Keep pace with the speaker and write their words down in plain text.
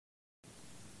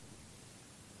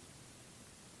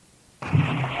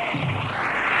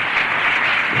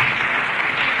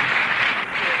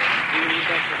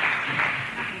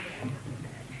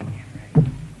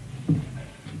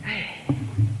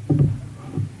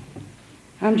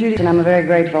I'm Judy, and I'm a very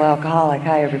grateful alcoholic.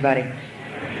 Hi, everybody.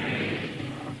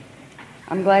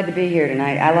 I'm glad to be here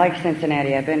tonight. I like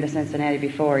Cincinnati. I've been to Cincinnati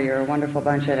before. You're a wonderful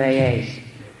bunch of AAs.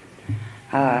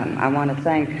 I want to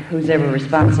thank who's ever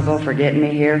responsible for getting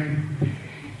me here.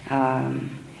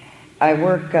 I've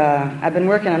been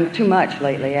working on too much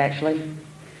lately, actually.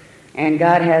 And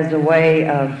God has a way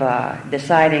of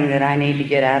deciding that I need to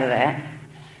get out of that.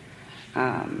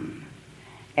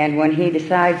 And when He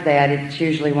decides that, it's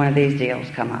usually one of these deals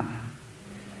come up.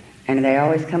 And they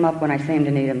always come up when I seem to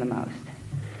need them the most.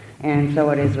 And so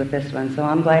it is with this one. So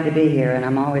I'm glad to be here, and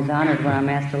I'm always honored when I'm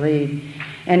asked to lead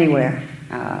anywhere,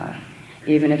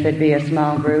 even if it be a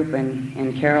small group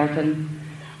in Carrollton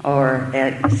or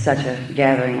at such a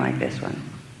gathering like this one.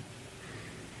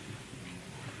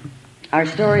 Our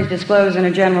stories disclose in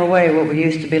a general way what we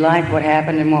used to be like, what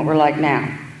happened, and what we're like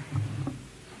now.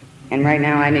 And right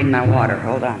now I need my water.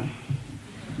 Hold on.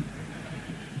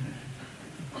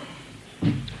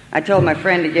 I told my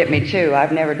friend to get me two.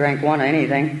 I've never drank one of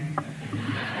anything.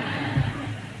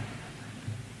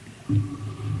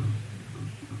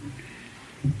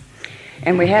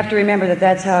 And we have to remember that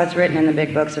that's how it's written in the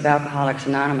big books of Alcoholics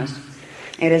Anonymous.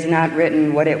 It is not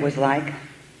written what it was like.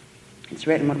 It's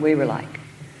written what we were like.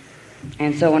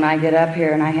 And so when I get up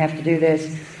here and I have to do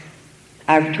this,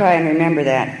 I try and remember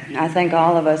that. I think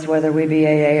all of us, whether we be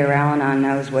AA or Al-Anon,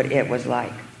 knows what it was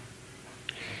like.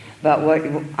 But what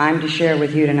I'm to share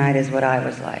with you tonight is what I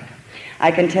was like.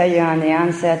 I can tell you on the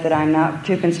onset that I'm not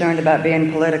too concerned about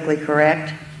being politically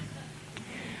correct.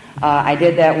 I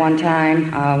did that one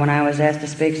time when I was asked to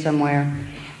speak somewhere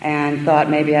and thought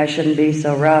maybe I shouldn't be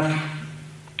so rough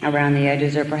around the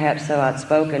edges or perhaps so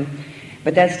outspoken.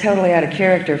 But that's totally out of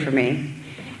character for me.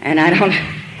 And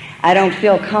I don't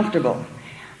feel comfortable.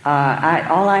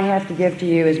 All I have to give to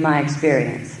you is my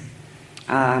experience.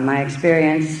 My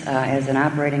experience as an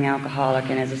operating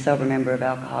alcoholic and as a sober member of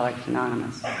Alcoholics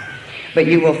Anonymous. But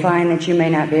you will find that you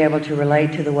may not be able to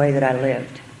relate to the way that I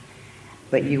lived.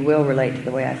 But you will relate to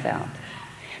the way I felt.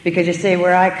 Because you see,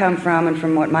 where I come from and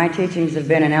from what my teachings have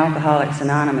been in Alcoholics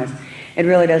Anonymous, it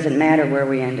really doesn't matter where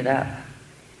we ended up.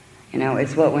 You know,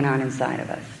 it's what went on inside of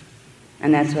us.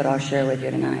 And that's what I'll share with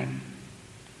you tonight.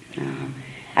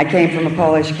 I came from a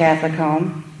Polish Catholic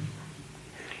home.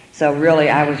 So really,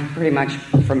 I was pretty much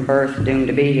from birth doomed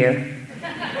to be here.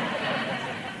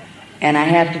 And I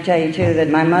have to tell you, too, that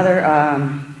my mother,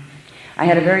 I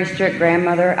had a very strict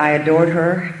grandmother. I adored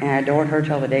her, and I adored her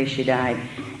till the day she died.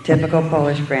 Typical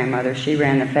Polish grandmother. She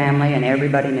ran the family, and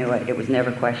everybody knew it. It was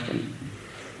never questioned.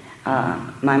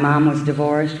 My mom was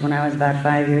divorced when I was about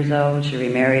 5 years old. She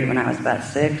remarried when I was about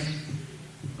 6.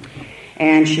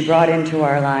 And she brought into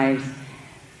our lives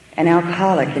an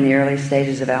alcoholic in the early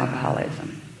stages of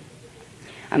alcoholism.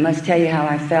 I must tell you how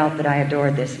I felt that I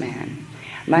adored this man.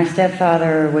 My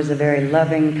stepfather was a very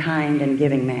loving, kind, and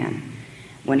giving man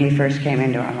when he first came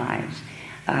into our lives.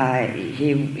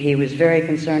 He was very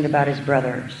concerned about his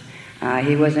brothers.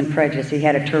 He wasn't prejudiced. He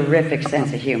had a terrific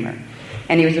sense of humor.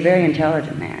 And he was a very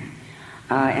intelligent man.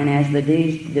 And as the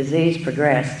disease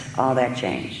progressed, all that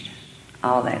changed.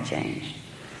 All that changed.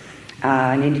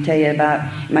 I need to tell you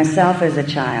about myself as a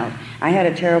child. I had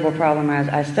a terrible problem.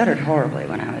 I stuttered horribly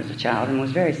when I was a child and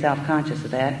was very self-conscious of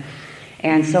that.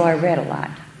 And so I read a lot.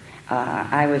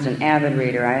 I was an avid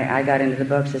reader. I got into the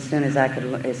books as soon as I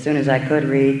could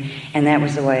read, and that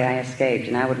was the way I escaped.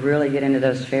 And I would really get into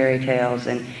those fairy tales,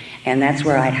 and that's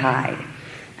where I'd hide.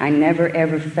 I never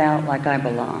ever felt like I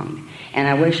belonged. And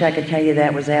I wish I could tell you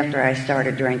that was after I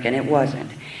started drinking. It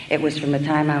wasn't. It was from the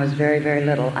time I was very, very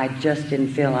little. I just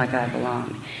didn't feel like I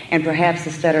belonged. And perhaps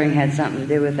the stuttering had something to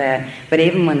do with that. But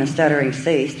even when the stuttering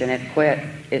ceased and it quit,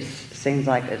 it seems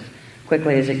like as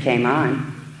quickly as it came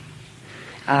on,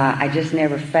 I just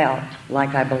never felt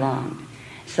like I belonged.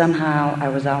 Somehow I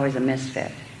was always a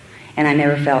misfit. And I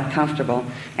never felt comfortable.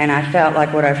 And I felt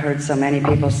like what I've heard so many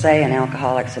people say in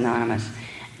Alcoholics Anonymous.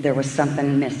 There was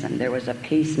something missing. There was a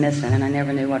piece missing, and I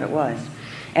never knew what it was.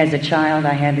 As a child,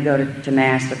 I had to go to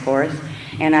Mass, of course,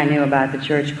 and I knew about the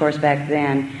church. Of course, back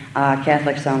then,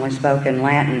 Catholics only spoke in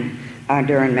Latin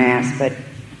during Mass, but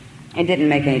it didn't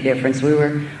make any difference. We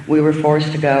were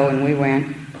forced to go, and we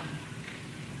went.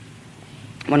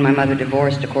 When my mother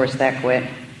divorced, of course, that quit,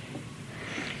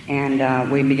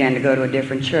 and we began to go to a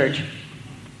different church.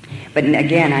 But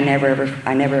again, I never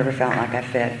ever felt like I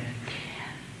fit.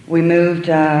 We moved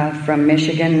from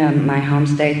Michigan, my home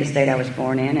state, the state I was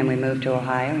born in, and we moved to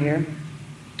Ohio here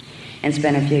and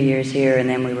spent a few years here, and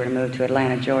then we were to move to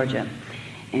Atlanta, Georgia.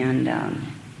 And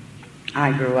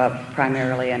I grew up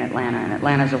primarily in Atlanta, and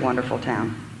Atlanta's a wonderful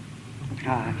town.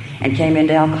 And came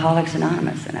into Alcoholics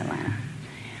Anonymous in Atlanta.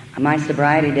 My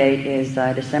sobriety date is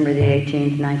December the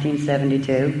 18th,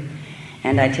 1972.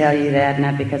 And I tell you that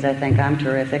not because I think I'm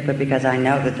terrific, but because I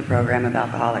know that the program of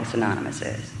Alcoholics Anonymous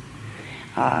is.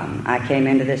 I came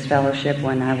into this fellowship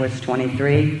when I was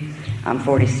 23. I'm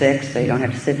 46, so you don't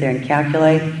have to sit there and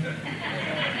calculate.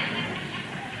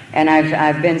 And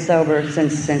I've been sober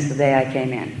since the day I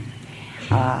came in.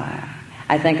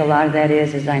 I think a lot of that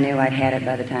is I knew I'd had it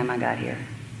by the time I got here.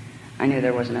 I knew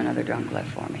there wasn't another drunk left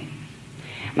for me.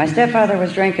 My stepfather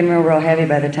was drinking real heavy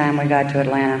by the time we got to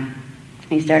Atlanta.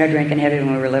 He started drinking heavy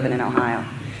when we were living in Ohio.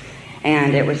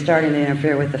 And it was starting to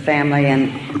interfere with the family,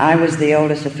 and I was the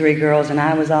oldest of 3 girls, and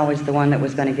I was always the one that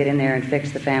was going to get in there and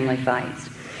fix the family fights.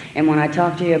 And when I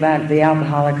talk to you about the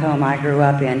alcoholic home I grew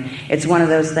up in, it's one of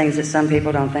those things that some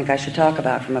people don't think I should talk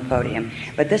about from a podium.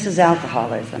 But this is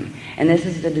alcoholism, and this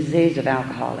is the disease of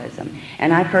alcoholism.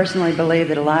 And I personally believe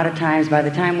that a lot of times, by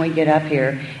the time we get up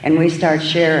here and we start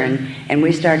sharing and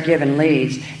we start giving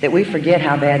leads, that we forget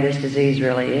how bad this disease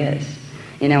really is.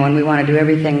 You know, and we want to do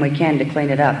everything we can to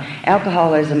clean it up.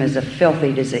 Alcoholism is a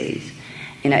filthy disease.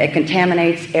 You know, it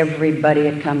contaminates everybody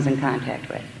it comes in contact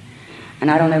with. And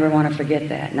I don't ever want to forget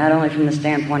that, not only from the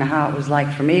standpoint of how it was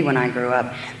like for me when I grew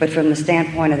up, but from the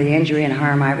standpoint of the injury and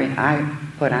harm I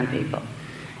put on people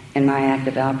in my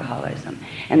active alcoholism.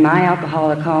 And my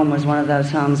alcoholic home was one of those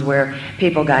homes where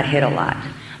people got hit a lot,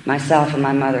 myself and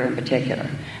my mother in particular.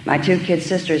 My 2 kid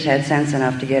sisters had sense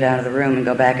enough to get out of the room and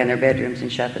go back in their bedrooms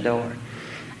and shut the door.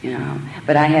 You know,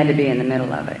 but I had to be in the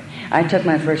middle of it. I took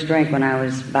my first drink when I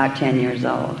was about 10 years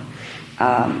old.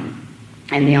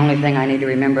 And the only thing I need to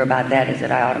remember about that is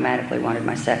that I automatically wanted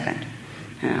my second.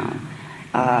 You know.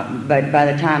 But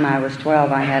by the time I was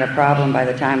 12, I had a problem. By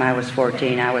the time I was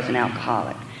 14, I was an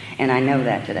alcoholic. And I know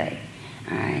that today.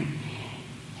 All right.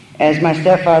 As my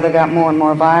stepfather got more and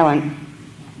more violent,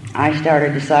 I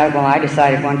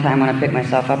decided one time when I picked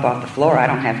myself up off the floor, I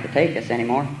don't have to take this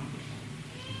anymore.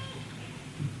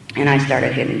 And I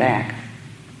started hitting back.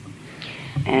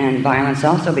 And violence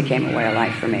also became a way of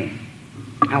life for me.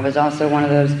 I was also one of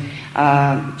those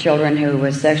children who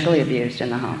was sexually abused in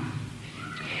the home.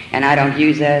 And I don't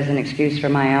use that as an excuse for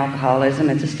my alcoholism.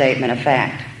 It's a statement of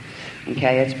fact.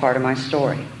 Okay, it's part of my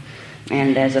story.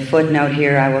 And as a footnote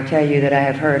here, I will tell you that I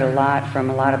have heard a lot from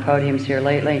a lot of podiums here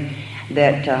lately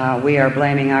that we are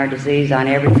blaming our disease on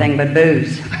everything but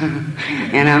booze.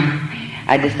 You know?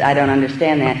 I don't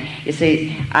understand that. You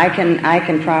see, I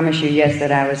can promise you, yes,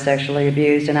 that I was sexually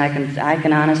abused, and I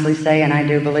can honestly say, and I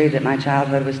do believe that my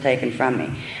childhood was taken from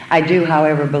me. I do,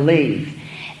 however, believe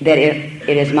that it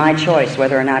is my choice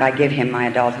whether or not I give him my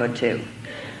adulthood too.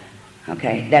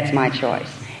 Okay, that's my choice.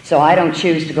 So I don't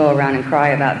choose to go around and cry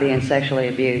about being sexually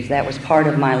abused. That was part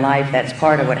of my life. That's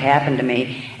part of what happened to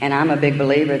me. And I'm a big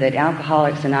believer that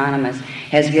Alcoholics Anonymous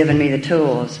has given me the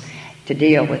tools to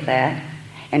deal with that,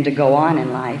 and to go on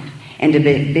in life, and to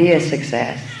be a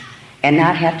success, and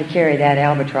not have to carry that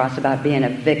albatross about being a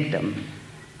victim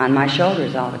on my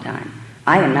shoulders all the time.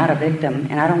 I am not a victim,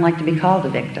 and I don't like to be called a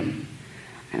victim.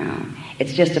 You know,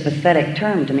 it's just a pathetic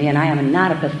term to me, and I am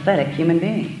not a pathetic human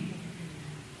being.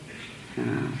 You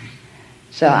know.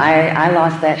 So I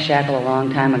lost that shackle a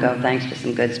long time ago thanks to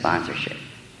some good sponsorship.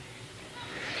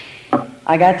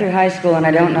 I got through high school, and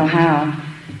I don't know how.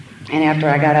 And after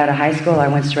I got out of high school, I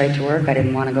went straight to work. I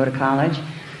didn't want to go to college.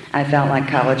 I felt like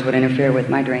college would interfere with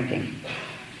my drinking.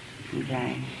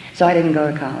 Okay, so I didn't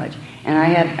go to college. And I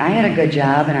had a good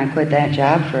job, and I quit that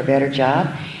job for a better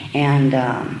job. And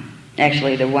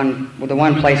actually, the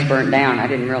one place burnt down. I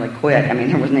didn't really quit. I mean,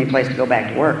 there wasn't any place to go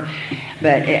back to work.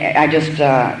 But I just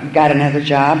got another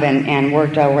job and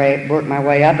worked my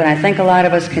way up. And I think a lot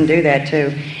of us can do that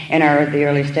too in the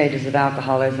early stages of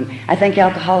alcoholism. I think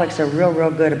alcoholics are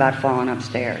real good about falling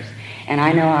upstairs. And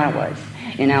I know I was.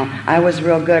 You know, I was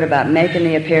real good about making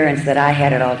the appearance that I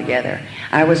had it all together.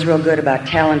 I was real good about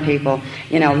telling people,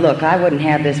 you know, look, I wouldn't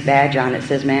have this badge on that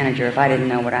says manager if I didn't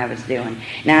know what I was doing.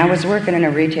 Now, I was working in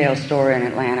a retail store in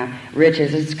Atlanta,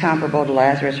 Rich's. It's comparable to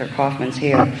Lazarus or Kaufman's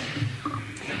here.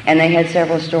 And they had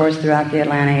several stores throughout the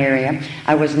Atlanta area.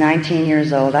 I was 19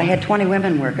 years old. I had 20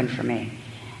 women working for me.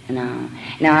 You know.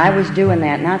 Now, I was doing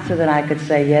that not so that I could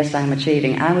say, yes, I'm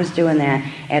achieving. I was doing that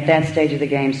at that stage of the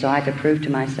game so I could prove to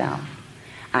myself.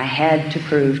 I had to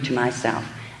prove to myself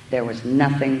there was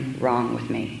nothing wrong with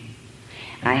me.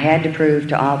 I had to prove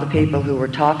to all the people who were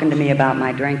talking to me about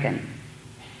my drinking.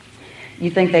 You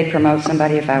think they'd promote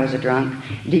somebody if I was a drunk?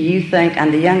 Do you think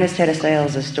I'm the youngest head of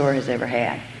sales the store has ever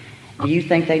had? Do you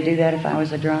think they'd do that if I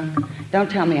was a drunk? Don't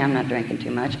tell me I'm not drinking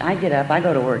too much. I get up, I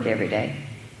go to work every day.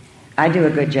 I do a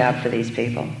good job for these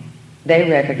people. They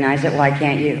recognize it, why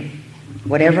can't you?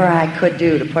 Whatever I could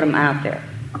do to put them out there.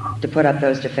 to put up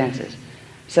those defenses.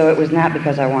 So it was not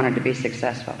because I wanted to be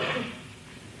successful.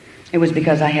 It was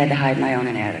because I had to hide my own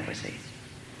inadequacies.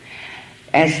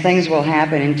 As things will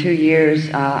happen, in 2 years,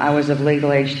 I was of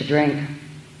legal age to drink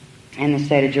in the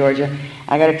state of Georgia.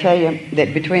 I got to tell you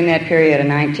that between that period of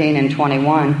 19 and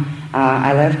 21,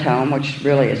 I left home, which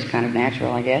really is kind of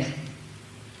natural, I guess.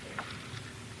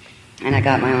 And I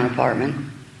got my own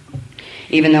apartment.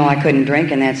 Even though I couldn't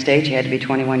drink in that state, you had to be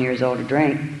 21 years old to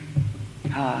drink.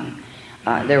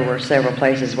 There were several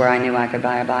places where I knew I could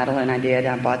buy a bottle, and I did.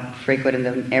 I frequented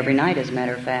them every night, as a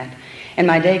matter of fact. And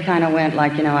my day kind of went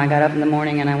like, I got up in the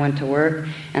morning and I went to work,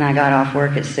 and I got off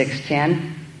work at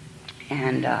 6:10,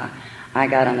 and I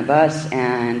got on the bus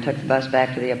and took the bus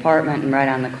back to the apartment, and right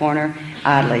on the corner,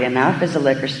 oddly enough, is a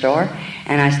liquor store.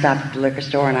 And I stopped at the liquor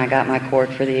store and I got my cork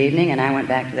for the evening, and I went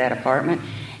back to that apartment,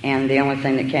 and the only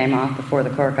thing that came off before the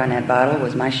cork on that bottle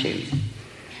was my shoes.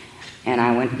 And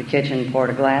I went to the kitchen and poured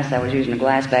a glass. I was using a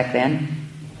glass back then.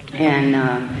 And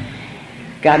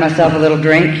got myself a little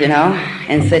drink,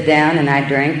 and sit down, and I'd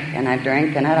drink, and I'd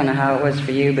drink. And I don't know how it was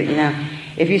for you, but,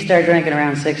 if you start drinking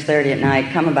around 6:30 at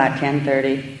night, come about 10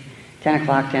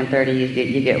 o'clock, 10:30,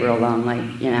 you get real lonely.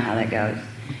 You know how that goes.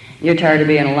 You're tired of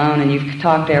being alone, and you've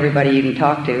talked to everybody you can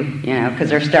talk to, because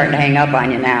they're starting to hang up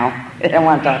on you now. They don't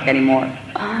want to talk anymore.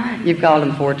 You've called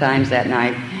them 4 times that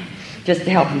night just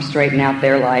to help them straighten out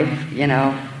their life,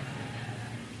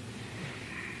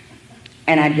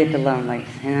 And I'd get to lonely.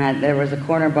 And there was a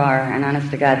corner bar, and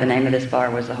honest to God, the name of this bar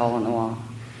was The Hole in the Wall.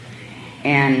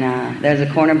 And there's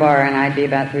a corner bar, and I'd be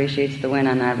about 3 sheets to the wind,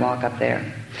 and I'd walk up there.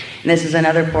 And this is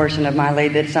another portion of my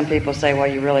lead that some people say, well,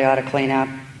 you really ought to clean up.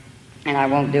 And I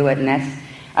won't do it, and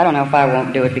I don't know if I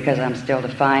won't do it because I'm still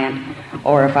defiant,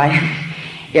 or if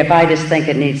I just think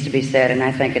it needs to be said, and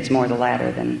I think it's more the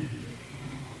latter than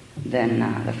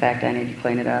the fact I need to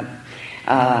clean it up.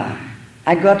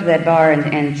 I'd go up to that bar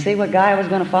and see what guy I was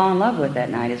going to fall in love with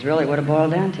that night is really what it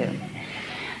boiled down to.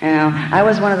 I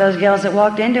was one of those girls that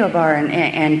walked into a bar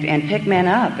and picked men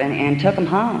up and took them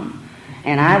home.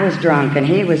 And I was drunk, and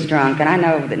he was drunk, and I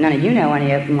know that none of you know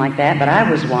any of them like that, but I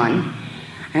was one.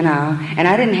 And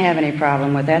I didn't have any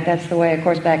problem with that. That's the way, of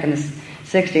course, back in the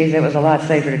 60s, it was a lot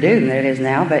safer to do than it is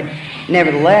now. But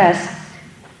nevertheless,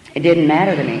 it didn't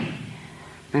matter to me.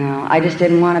 I just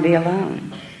didn't want to be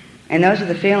alone. And those are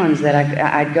the feelings that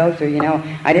I'd go through.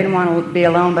 I didn't want to be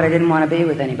alone, but I didn't want to be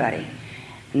with anybody.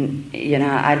 And,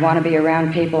 I'd want to be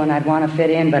around people, and I'd want to fit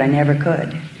in, but I never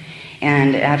could.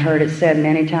 And I've heard it said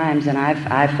many times, and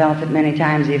I've felt it many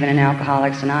times, even in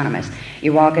Alcoholics Anonymous.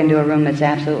 You walk into a room that's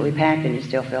absolutely packed, and you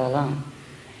still feel alone.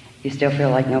 You still feel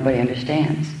like nobody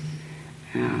understands.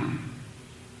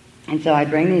 And so I'd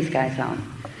bring these guys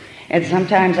home. And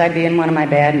sometimes I'd be in one of my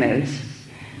bad moods,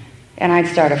 and I'd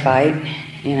start a fight,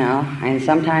 and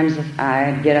sometimes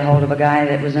I'd get a hold of a guy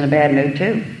that was in a bad mood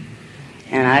too.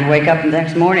 And I'd wake up the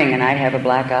next morning, and I'd have a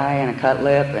black eye and a cut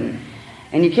lip, and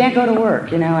you can't go to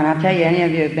work, and I'll tell you, any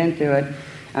of you have been through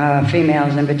it,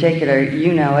 females in particular,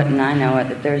 you know it, and I know it,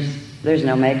 that there's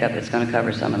no makeup that's going to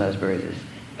cover some of those bruises.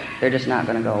 They're just not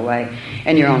going to go away,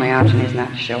 and your only option is not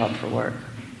to show up for work.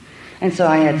 And so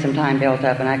I had some time built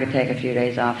up, and I could take a few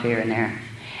days off here and there.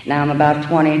 Now I'm about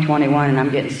 20, 21, and I'm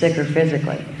getting sicker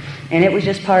physically. And it was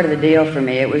just part of the deal for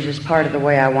me. It was just part of the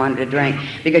way I wanted to drink.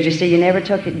 Because you see,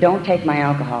 don't take my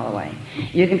alcohol away.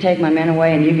 You can take my men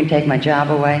away, and you can take my job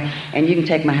away, and you can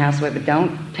take my house away, but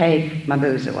don't take my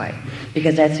booze away.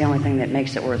 Because that's the only thing that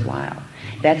makes it worthwhile.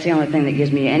 That's the only thing that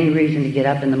gives me any reason to get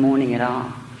up in the morning at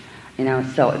all.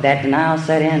 So that denial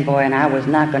set in, boy, and I was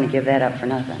not going to give that up for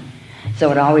nothing.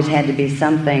 So it always had to be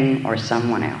something or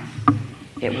someone else.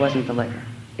 It wasn't the liquor.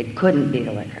 It couldn't be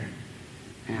the liquor.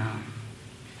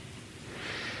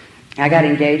 I got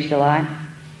engaged a lot.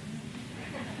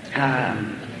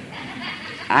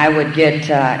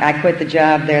 I quit the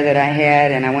job there that I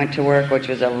had, and I went to work, which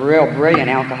was a real brilliant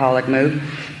alcoholic move.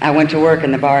 I went to work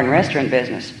in the bar and restaurant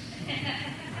business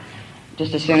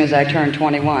just as soon as I turned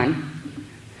 21.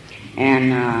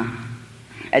 And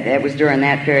it was during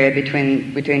that period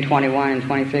between 21 and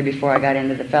 23 before I got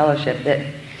into the fellowship that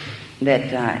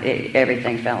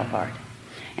everything fell apart.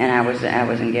 And I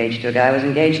was engaged to a guy. I was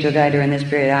engaged to a guy during this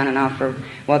period on and off for,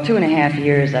 2.5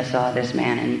 years. I saw this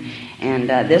man. And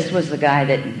this was the guy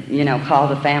that,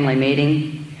 called a family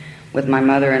meeting with my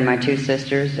mother and my 2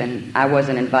 sisters. And I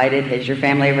wasn't invited. Has your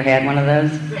family ever had one of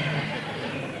those?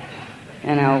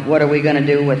 What are we going to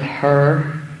do with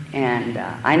her? And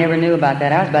I never knew about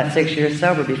that. I was about 6 years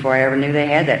sober before I ever knew they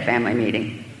had that family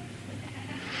meeting.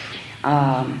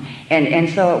 And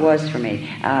so it was for me.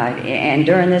 And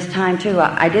during this time, too,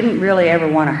 I didn't really ever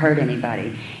want to hurt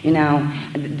anybody. You know,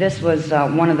 this was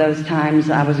one of those times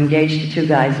I was engaged to two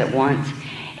guys at once,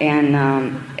 and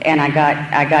I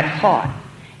got caught,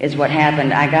 is what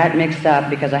happened. I got mixed up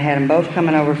because I had them both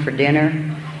coming over for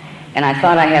dinner, and I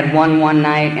thought I had one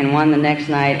night and one the next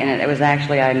night, and it was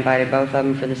actually I invited both of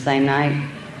them for the same night.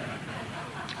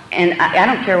 And I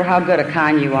don't care how good a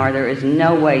con you are, there is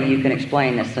no way you can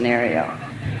explain this scenario.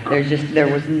 There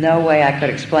was no way I could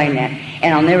explain that.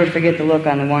 And I'll never forget the look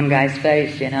on the one guy's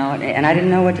face, you know, and I didn't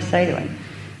know what to say to him.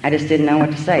 I just didn't know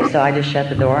what to say, so I just shut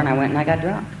the door and I went and I got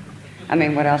drunk. I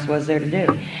mean, what else was there to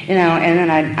do? You know, and then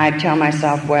I'd tell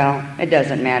myself, well, it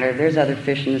doesn't matter. There's other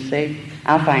fish in the sea.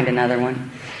 I'll find another one.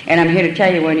 And I'm here to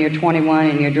tell you, when you're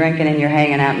 21 and you're drinking and you're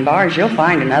hanging out in bars, you'll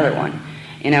find another one.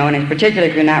 You know, and particularly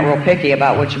if you're not real picky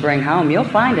about what you bring home, you'll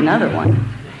find another one.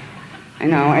 You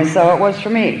know, and so it was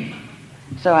for me.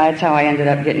 So that's how I ended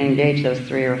up getting engaged those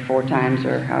 3 or 4 times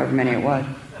or however many it was.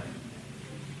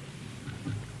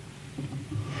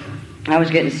 I was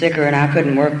getting sicker and I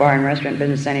couldn't work bar and restaurant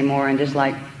business anymore, and just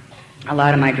like a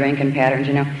lot of my drinking patterns,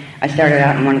 you know, I started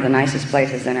out in one of the nicest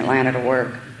places in Atlanta to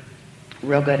work.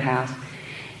 Real good house.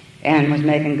 And was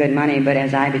making good money, but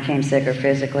as I became sicker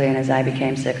physically and as I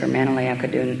became sicker mentally,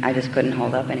 I just couldn't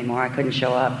hold up anymore. I couldn't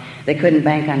show up. They couldn't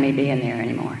bank on me being there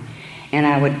anymore. And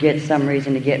I would get some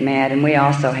reason to get mad, and we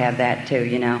also have that too,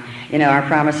 you know. You know, our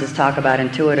promises talk about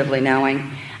intuitively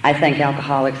knowing. I think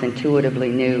alcoholics intuitively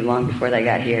knew long before they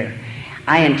got here.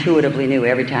 I intuitively knew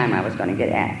every time I was going to get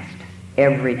axed.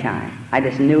 Every time. I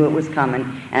just knew it was coming,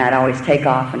 and I'd always take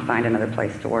off and find another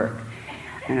place to work.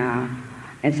 You know.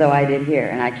 And so I did here,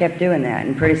 and I kept doing that.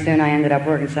 And pretty soon I ended up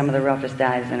working some of the roughest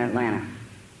dives in Atlanta.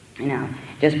 You know,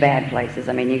 just bad places.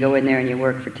 I mean, you go in there and you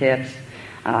work for tips.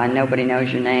 Nobody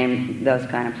knows your name, those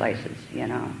kind of places, you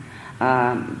know.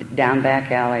 Down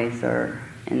back alleys or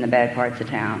in the bad parts of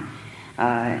town.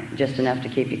 Just enough to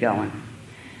keep you going.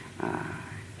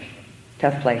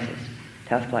 Tough places.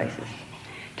 Tough places.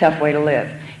 Tough way to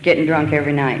live. Getting drunk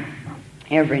every night.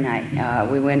 Every night.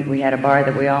 We had a bar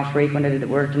that we all frequented that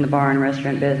worked in the bar and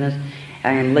restaurant business,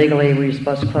 and legally we were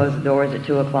supposed to close the doors at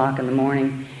 2 o'clock in the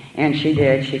morning, and she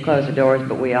did. She closed the doors,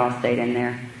 but we all stayed in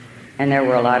there. And there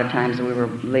were a lot of times that we were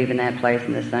leaving that place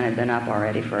and the sun had been up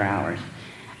already for hours.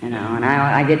 You know, and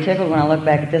I get tickled when I look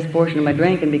back at this portion of my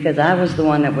drinking, because I was the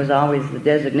one that was always the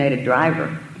designated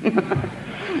driver.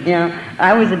 You know,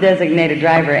 I was a designated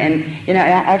driver, and, you know,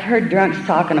 I've heard drunks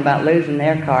talking about losing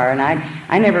their car, and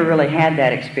I never really had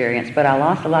that experience, but I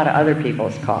lost a lot of other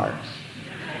people's cars.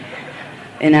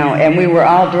 You know, and we were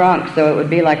all drunk, so it would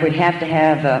be like we'd have to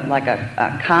have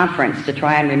a conference to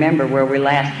try and remember where we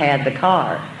last had the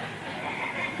car.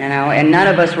 You know, and none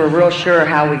of us were real sure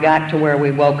how we got to where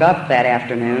we woke up that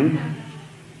afternoon.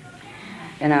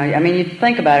 You know, I mean, you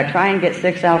think about it. Try and get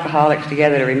 6 alcoholics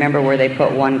together to remember where they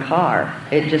put one car.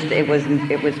 It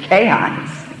was chaos,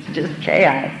 just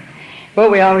chaos.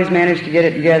 But we always managed to get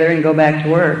it together and go back to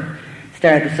work.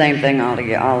 Start the same thing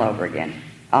all over again.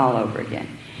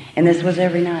 And this was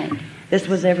every night. This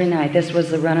was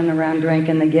the running around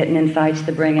drinking, the getting in fights,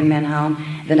 the bringing men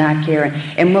home, the not caring.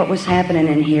 And what was happening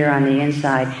in here on the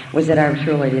inside was that I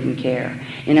truly didn't care.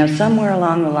 You know, somewhere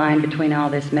along the line between all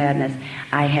this madness,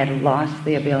 I had lost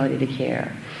the ability to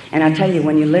care. And I tell you,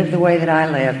 when you live the way that I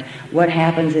lived, what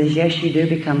happens is, yes, you do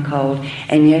become cold,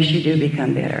 and yes, you do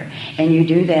become bitter. And you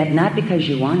do that not because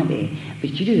you want to be,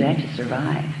 but you do that to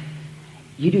survive.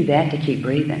 You do that to keep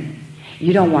breathing.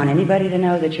 You don't want anybody to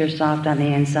know that you're soft on the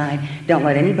inside. Don't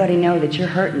let anybody know that you're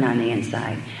hurting on the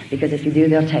inside. Because if you do,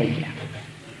 they'll take you.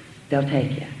 They'll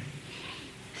take you.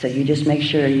 So you just make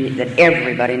sure that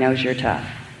everybody knows you're tough.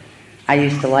 I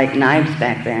used to like knives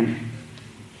back then.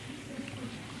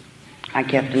 I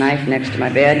kept a knife next to my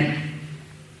bed.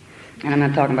 And I'm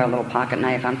not talking about a little pocket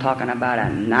knife. I'm talking about a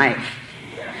knife.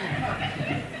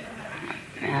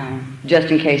 Just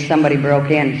in case somebody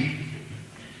broke in.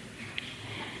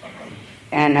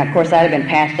 And, of course, I'd have been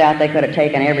passed out. They could have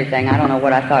taken everything. I don't know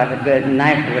what I thought a good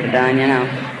knife would have done, you know.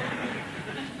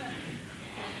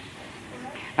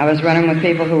 I was running with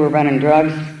people who were running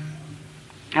drugs.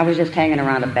 I was just hanging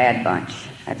around a bad bunch.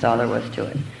 That's all there was to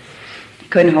it.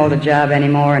 Couldn't hold a job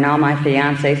anymore, and all my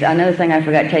fiancés. Another thing I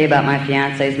forgot to tell you about my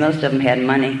fiancés, most of them had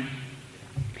money,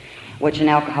 which an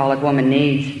alcoholic woman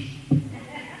needs.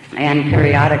 And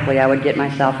periodically I would get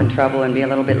myself in trouble and be a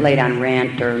little bit late on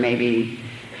rent, or maybe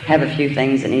have a few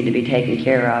things that need to be taken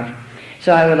care of.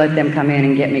 So I would let them come in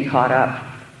and get me caught up.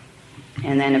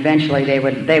 And then eventually they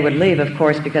would leave, of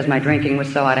course, because my drinking was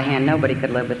so out of hand, nobody could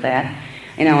live with that.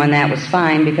 You know, and that was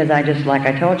fine, because I just, like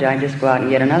I told you, I just go out and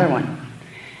get another one.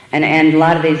 And a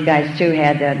lot of these guys, too,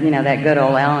 had that, that good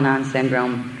old Al-Anon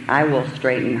syndrome. I will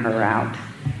straighten her out.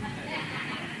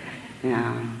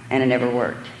 And it never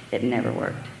worked. It never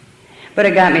worked. But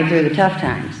it got me through the tough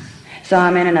times. So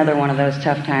I'm in another one of those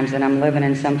tough times, and I'm living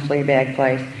in some flea bag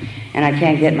place, and I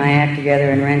can't get my act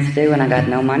together, and rent's due, and I got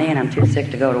no money, and I'm too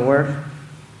sick to go to work.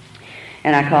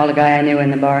 And I called a guy I knew in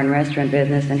the bar and restaurant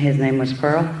business, and his name was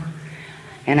Pearl.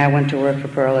 And I went to work for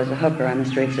Pearl as a hooker on the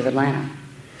streets of Atlanta,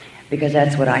 because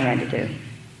that's what I had to do.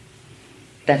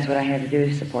 That's what I had to do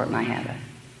to support my habit.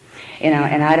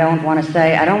 And I don't want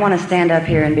to stand up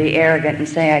here and be arrogant and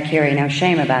say I carry no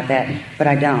shame about that, but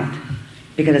I don't,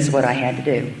 because it's what I had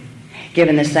to do.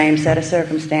 Given the same set of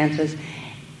circumstances,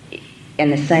 in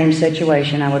the same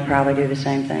situation, I would probably do the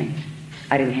same thing.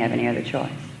 I didn't have any other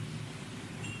choice.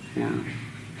 No.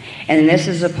 And this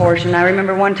is a portion. I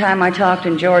remember one time I talked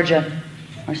in Georgia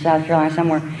or South Carolina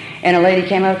somewhere, and a lady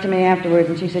came up to me afterwards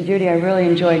and she said, "Judy, I really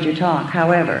enjoyed your talk.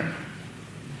 However,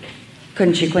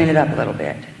 couldn't you clean it up a little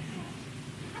bit?"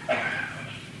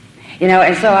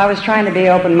 And so I was trying to be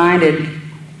open-minded,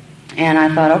 and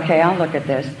I thought, okay, I'll look at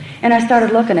this. And I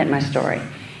started looking at my story.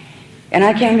 And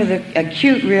I came to the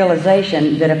acute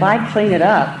realization that if I clean it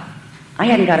up, I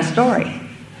hadn't got a story.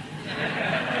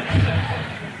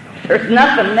 There's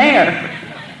nothing there.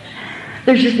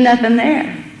 There's just nothing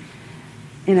there.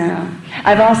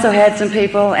 I've also had some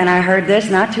people, and I heard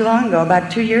this not too long ago, about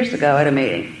 2 years ago at a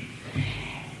meeting,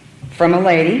 from a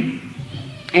lady,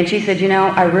 and she said,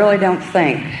 I really don't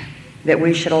think that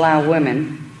we should allow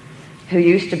women who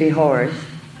used to be whores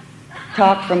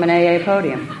talk from an AA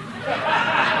podium.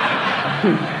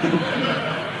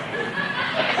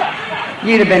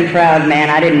 You'd have been proud, man.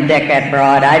 I didn't deck that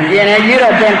broad. You'd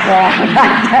have been proud.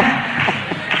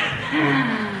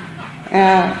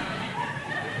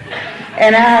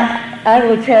 And I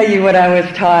will tell you what I was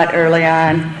taught early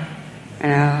on.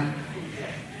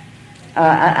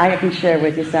 I can share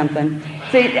with you something.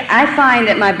 See, I find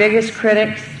that my biggest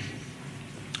critics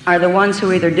are the ones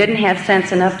who either didn't have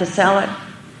sense enough to sell it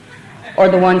or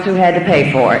the ones who had to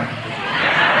pay for it.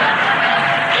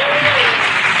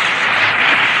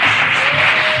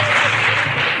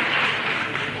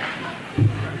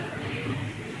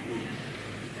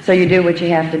 So you do what you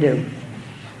have to do.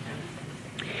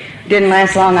 Didn't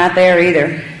last long out there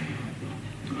either.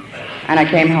 And I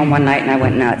came home one night and I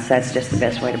went nuts. That's just the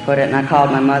best way to put it. And I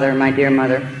called my mother, my dear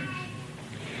mother.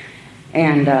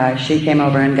 And she came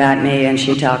over and got me, and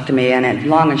she talked to me. And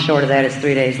long and short of that is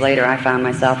 3 days later, I found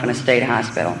myself in a state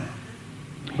hospital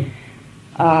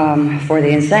for the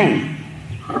insane.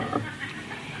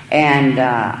 And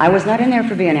I was not in there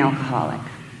for being alcoholic.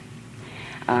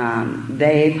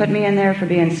 They put me in there for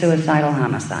being suicidal,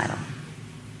 homicidal.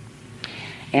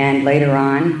 And later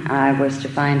on, I was to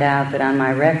find out that on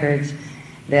my records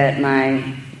that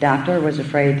my doctor was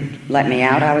afraid to let me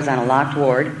out. I was on a locked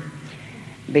ward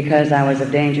because I was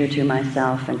of danger to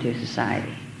myself and to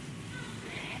society.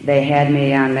 They had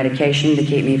me on medication to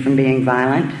keep me from being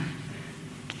violent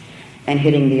and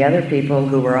hitting the other people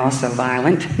who were also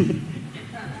violent.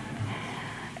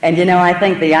 And I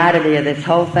think the oddity of this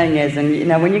whole thing is, and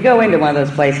when you go into one of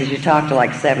those places, you talk to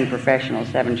like 7 professionals,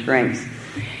 7 shrinks.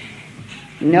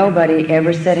 Nobody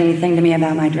ever said anything to me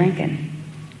about my drinking.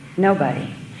 Nobody.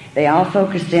 They all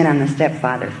focused in on the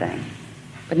stepfather thing.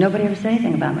 But nobody ever said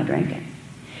anything about my drinking.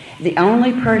 The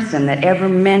only person that ever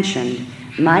mentioned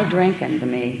my drinking to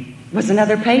me was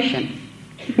another patient,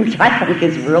 which I think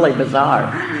is really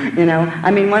bizarre. One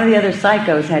of the other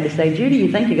psychos had to say, "Judy,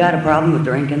 you think you got a problem with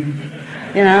drinking?"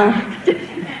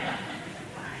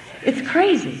 It's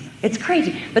crazy. It's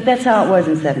crazy. But that's how it was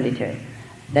in 72.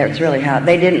 That's really how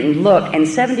they didn't look. In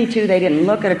 72, they didn't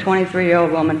look at a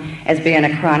 23-year-old woman as being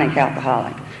a chronic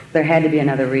alcoholic. There had to be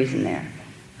another reason there.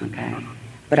 Okay?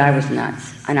 But I was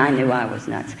nuts, and I knew I was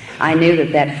nuts. I knew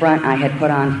that front I had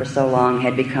put on for so long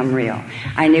had become real.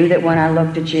 I knew that when I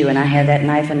looked at you and I had that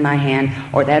knife in my hand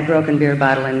or that broken beer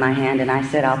bottle in my hand and I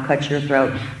said, "I'll cut your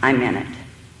throat," I meant it.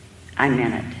 I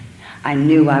meant it. I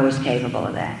knew I was capable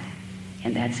of that,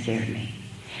 and that scared me.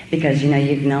 Because, you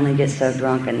can only get so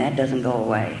drunk, and that doesn't go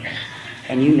away.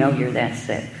 And you're that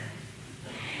sick.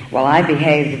 Well, I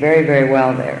behaved very, very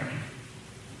well there.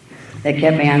 They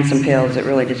kept me on some pills that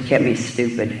really just kept me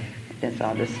stupid. That's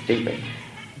all, just stupid.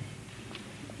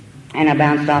 And I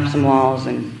bounced off some walls,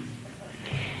 and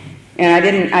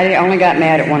I only got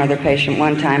mad at one other patient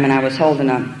one time, and I was holding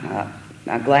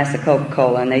a glass of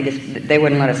Coca-Cola, and they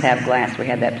wouldn't let us have glass. We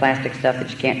had that plastic stuff that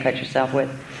you can't cut yourself with.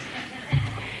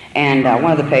 And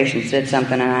one of the patients did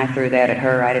something, and I threw that at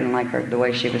her. I didn't like her the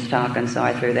way she was talking, so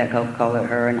I threw that Coca-Cola at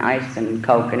her, and ice and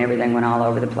Coke and everything went all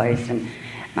over the place. And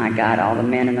My God, all the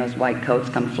men in those white coats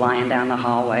come flying down the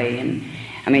hallway. And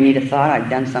I mean, you'd have thought I'd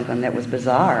done something that was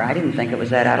bizarre. I didn't think it was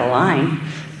that out of line.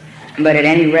 But at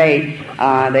any rate,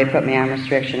 they put me on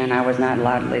restriction, and I was not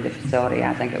allowed to leave the facility.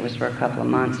 I think it was for a couple of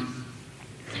months.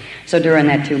 So during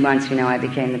that 2 months, I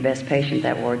became the best patient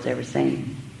that ward's ever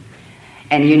seen.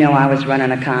 And I was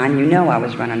running a con. I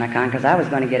was running a con because I was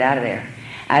going to get out of there.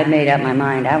 I'd made up my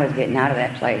mind I was getting out of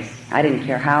that place. I didn't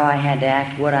care how I had to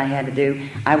act, what I had to do.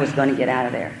 I was going to get out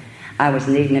of there. I was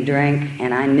needing a drink,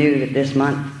 and I knew that this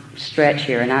month stretch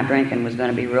here, not drinking, was going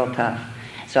to be real tough.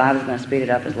 So I was going to speed it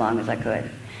up as long as I could,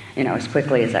 as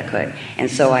quickly as I could. And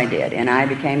so I did. And I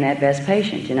became that best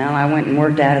patient, I went and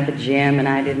worked out at the gym, and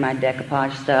I did my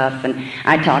decoupage stuff, and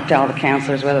I talked to all the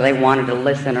counselors whether they wanted to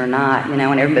listen or not, and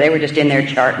they were just in there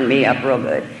charting me up real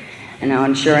good.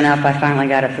 And sure enough, I finally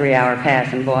got a 3-hour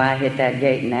pass, and boy, I hit that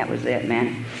gate, and that was it,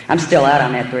 man. I'm still out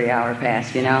on that 3-hour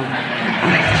pass, Shoot.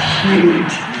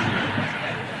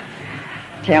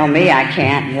 Tell me I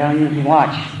can't, you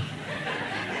watch.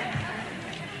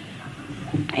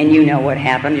 And you know what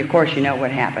happened. Of course you know what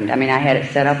happened. I mean, I had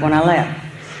it set up when I left.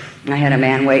 I had a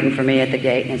man waiting for me at the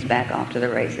gate, and it's back off to the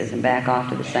races and back off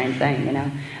to the same thing,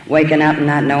 Waking up and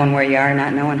not knowing where you are,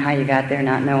 not knowing how you got there,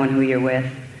 not knowing who you're with.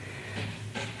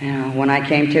 When I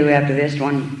came to after this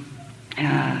one,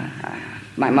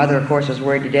 my mother, of course, was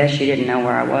worried to death. She didn't know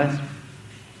where I was.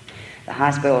 The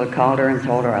hospital had called her and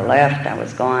told her I left. I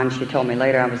was gone. She told me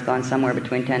later I was gone somewhere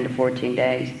between 10 to 14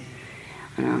 days.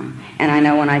 And I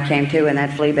know when I came to in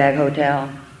that flea bag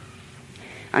hotel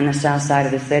on the south side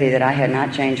of the city that I had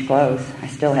not changed clothes. I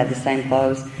still had the same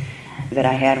clothes that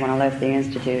I had when I left the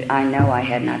Institute. I know I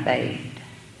had not bathed.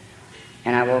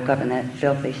 And I woke up in that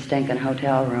filthy, stinking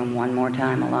hotel room one more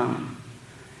time alone.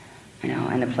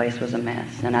 And the place was a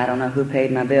mess. And I don't know who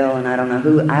paid my bill, and I don't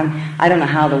know I don't know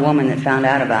how the woman that found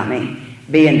out about me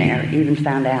being there even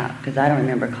found out, because I don't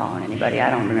remember calling anybody. I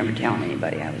don't remember telling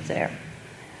anybody I was there.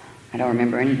 I don't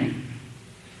remember anything.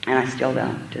 And I still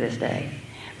don't to this day.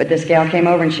 But this gal came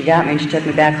over and she got me and she took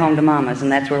me back home to Mama's,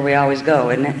 and that's where we always go,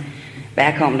 isn't it?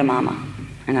 Back home to Mama.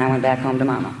 And I went back home to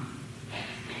Mama.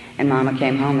 And Mama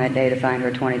came home that day to find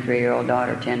her 23-year-old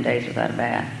daughter 10 days without a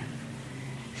bath,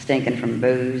 stinking from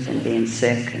booze and being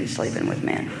sick and sleeping with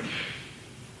men.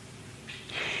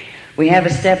 We have a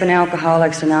step in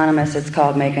Alcoholics Anonymous. It's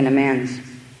called making amends.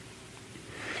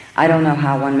 I don't know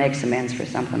how one makes amends for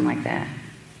something like that.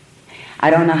 I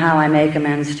don't know how I make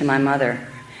amends to my mother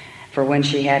for when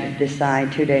she had to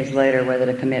decide 2 days later whether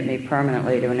to commit me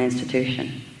permanently to an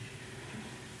institution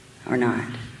or not.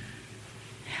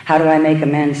 How do I make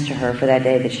amends to her for that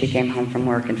day that she came home from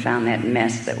work and found that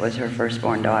mess that was her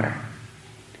firstborn daughter?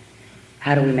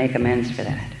 How do we make amends for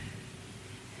that?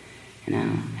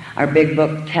 Our big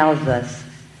book tells us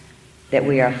that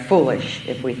we are foolish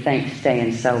if we think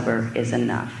staying sober is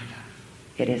enough.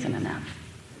 It isn't enough.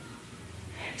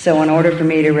 So in order for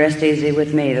me to rest easy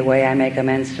with me, the way I make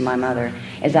amends to my mother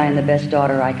is I am the best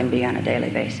daughter I can be on a daily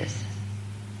basis.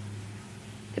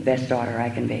 The best daughter I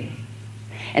can be.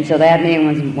 And so that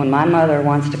means when my mother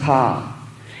wants to call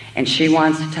and she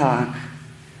wants to talk,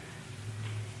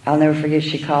 I'll never forget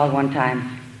she called one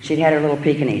time. She'd had her little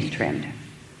Pekingese trimmed.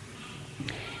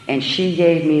 And she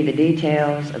gave me the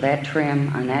details of that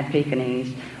trim on that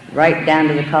Pekingese, right down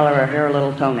to the color of her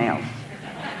little toenails.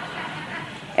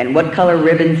 And what color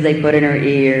ribbons they put in her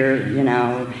ear,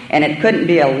 And it couldn't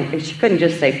be she couldn't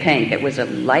just say pink. It was a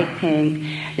light pink,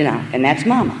 and that's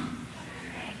Mama.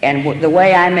 And the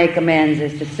way I make amends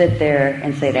is to sit there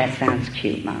and say, that sounds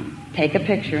cute, Mom. Take a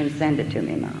picture and send it to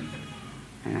me, Mom.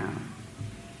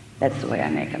 That's the way I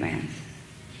make amends.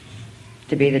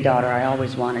 To be the daughter I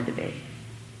always wanted to be.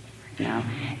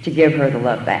 To give her the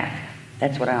love back.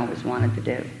 That's what I always wanted to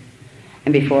do.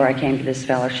 And before I came to this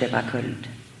fellowship, I couldn't.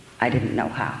 I didn't know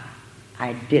how.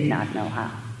 I did not know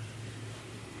how.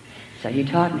 So you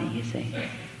taught me, you see.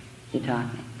 You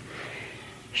taught me.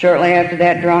 Shortly after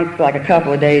that, drunk, like a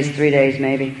couple of days, 3 days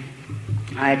maybe,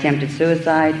 I attempted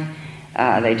suicide.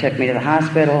 They took me to the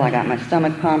hospital. I got my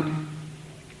stomach pumped.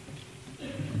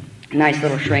 A nice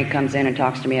little shrink comes in and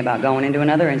talks to me about going into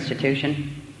another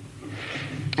institution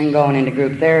and going into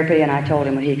group therapy, and I told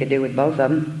him what he could do with both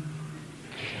of them.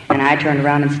 And I turned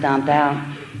around and stomped out.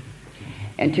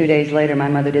 And 2 days later, my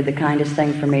mother did the kindest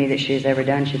thing for me that she's ever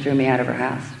done. She threw me out of her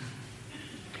house.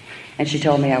 And she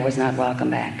told me I was not welcome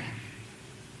back.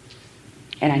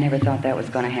 And I never thought that was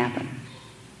going to happen.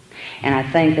 And I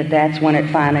think that's when it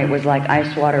finally, it was like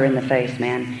ice water in the face,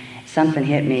 man. Something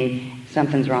hit me.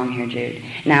 Something's wrong here, Jude.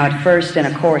 Now, at first, and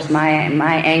of course, my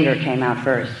anger came out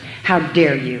first. How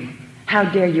dare you? How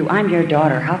dare you? I'm your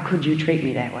daughter. How could you treat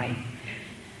me that way?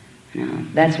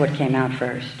 That's what came out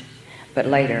first. But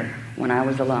later, when I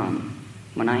was alone,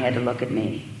 when I had to look at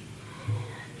me,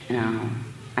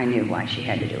 I knew why she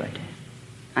had to do it.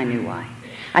 I knew why.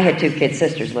 I had 2 kid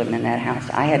sisters living in that house.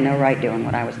 I had no right doing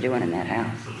what I was doing in that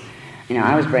house.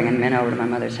 I was bringing men over to my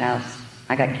mother's house.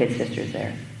 I got kid sisters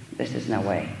there. This is no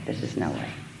way. This is no way.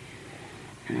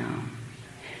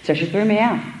 So she threw me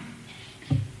out.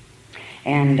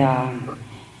 And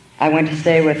I went to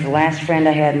stay with the last friend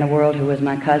I had in the world, who was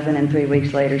my cousin, and 3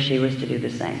 weeks later she was to do the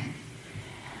same.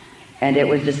 And it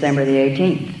was December the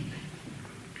 18th.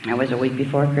 It was a week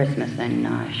before Christmas,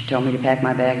 and she told me to pack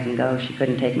my bags and go. She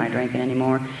couldn't take my drinking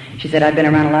anymore. She said, I've been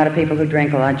around a lot of people who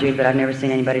drink a lot, Jude, but I've never seen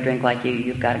anybody drink like you.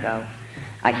 You've got to go.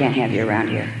 I can't have you around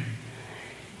here.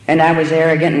 And I was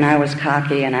arrogant, and I was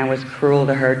cocky, and I was cruel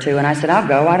to her, too. And I said, I'll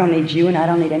go. I don't need you, and I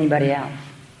don't need anybody else.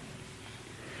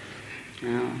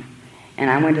 And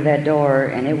I went to that door,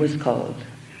 and it was cold.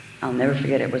 I'll never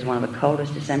forget it. It was one of the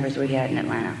coldest Decembers we had in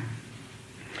Atlanta.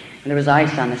 And there was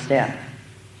ice on the step.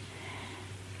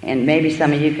 And maybe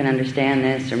some of you can understand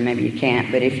this, or maybe you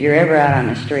can't, but if you're ever out on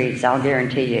the streets, I'll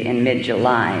guarantee you in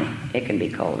mid-July, it can be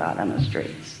cold out on the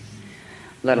streets,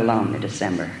 let alone the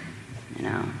December,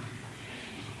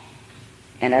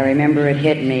 And I remember it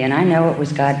hitting me, and I know it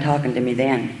was God talking to me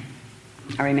then.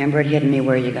 I remember it hitting me,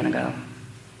 where are you going to go?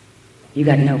 You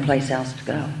got no place else to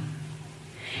go.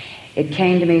 It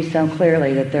came to me so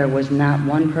clearly that there was not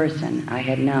one person I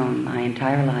had known my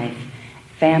entire life,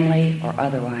 family or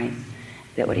otherwise,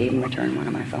 that would even return one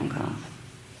of my phone calls.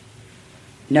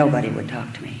 Nobody would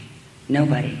talk to me.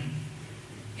 Nobody.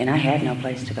 And I had no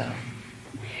place to go.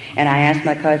 And I asked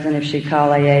my cousin if she'd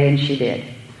call AA, and she did.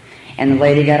 And the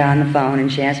lady got on the phone, and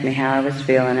she asked me how I was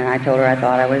feeling, and I told her I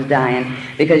thought I was dying.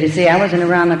 Because, you see, I was an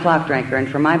around-the-clock drinker, and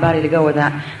for my body to go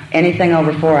without anything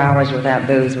over 4 hours without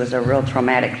booze was a real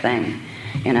traumatic thing.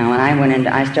 And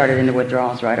I started into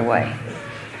withdrawals right away.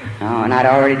 And I'd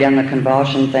already done the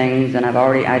convulsion things, and I'd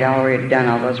already done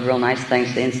all those real nice things,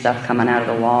 seeing stuff coming out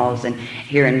of the walls and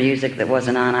hearing music that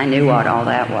wasn't on. I knew what all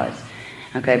that was.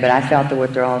 Okay, but I felt the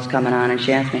withdrawals coming on, and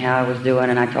she asked me how I was doing,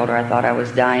 and I told her I thought I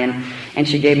was dying. And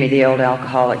she gave me the old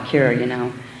alcoholic cure,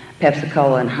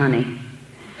 Pepsi-Cola and honey.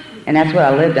 And that's what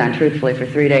I lived on, truthfully. For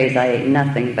 3 days I ate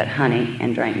nothing but honey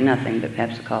and drank nothing but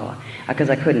Pepsi-Cola. Because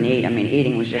I couldn't eat.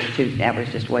 Eating was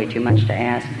just way too much to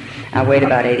ask. I weighed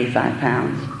about 85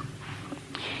 pounds.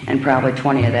 And probably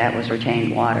 20 of that was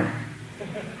retained water.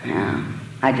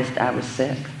 I was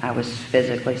sick. I was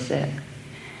physically sick.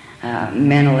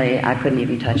 Mentally, I couldn't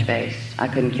even touch base. I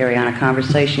couldn't carry on a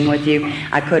conversation with you.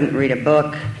 I couldn't read a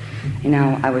book.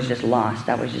 I was just lost.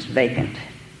 I was just vacant.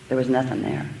 There was nothing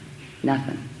there.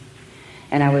 Nothing.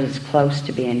 And I was as close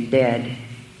to being dead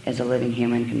as a living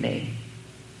human can be.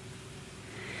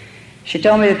 She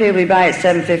told me the people would be by at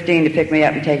 7:15 to pick me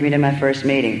up and take me to my first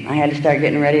meeting. I had to start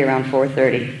getting ready around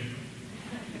 4:30.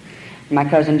 My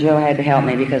cousin Joe had to help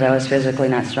me because I was physically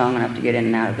not strong enough to get in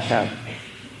and out of the tub.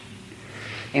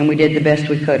 And we did the best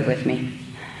we could with me.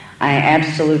 I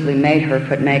absolutely made her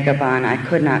put makeup on. I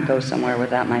could not go somewhere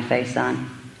without my face on.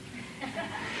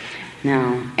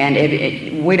 No.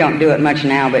 And we don't do it much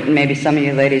now, but maybe some of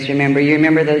you ladies remember. You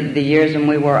remember the years when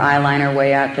we wore eyeliner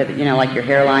way out to, like your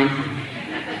hairline?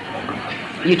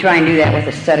 You try and do that with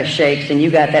a set of shakes, and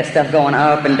you got that stuff going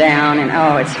up and down, and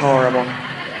oh, it's horrible.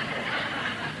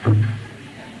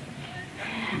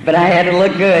 But I had to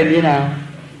look good,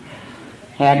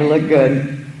 Had to look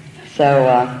good.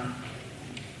 So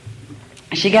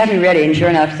she got me ready, and sure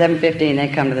enough, 7:15, they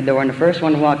come to the door, and the first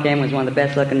one to walk in was one of the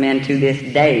best-looking men to this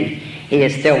day. He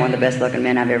is still one of the best-looking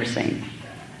men I've ever seen.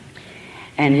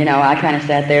 And, I kind of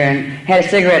sat there and had a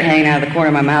cigarette hanging out of the corner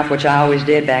of my mouth, which I always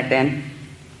did back then.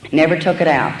 Never took it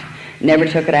out. Never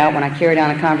took it out. When I carried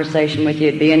on a conversation with you,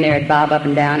 it'd be in there, it'd bob up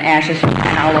and down, ashes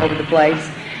flying all over the place.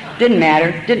 Didn't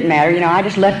matter. I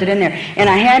just left it in there. And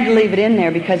I had to leave it in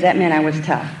there because that meant I was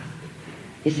tough.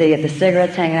 You see, if the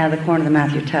cigarette's hanging out of the corner of the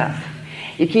mouth, you're tough.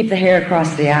 You keep the hair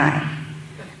across the eye,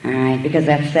 all right, because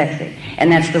that's sexy.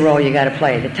 And that's the role you got to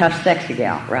play, the tough, sexy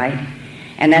gal, right?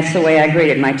 And that's the way I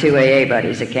greeted my 2 AA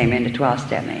buddies that came in to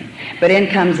 12-step me. But in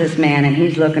comes this man, and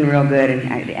he's looking real good,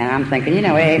 and I'm thinking,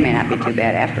 AA may not be too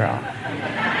bad after all.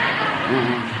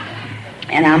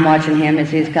 And I'm watching him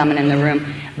as he's coming in the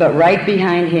room. But right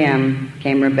behind him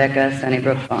came Rebecca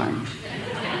Sunnybrook Farms.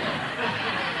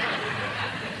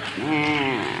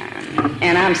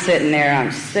 And I'm sitting there,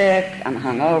 I'm sick, I'm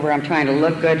hungover, I'm trying to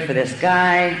look good for this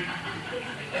guy.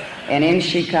 And in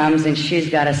she comes, and she's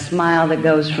got a smile that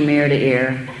goes from ear to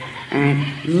ear. And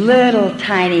little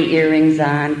tiny earrings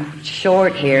on,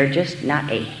 short hair, just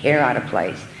not a hair out of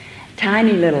place.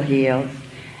 Tiny little heels.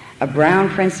 a brown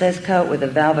princess coat with a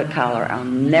velvet collar. I'll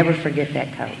never forget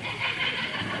that coat.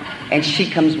 And she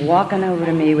comes walking over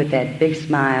to me with that big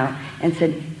smile and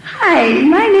said, "Hi,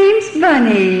 my name's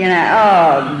Bunny." And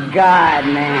oh, God,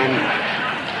 man.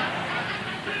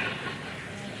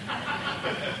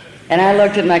 And I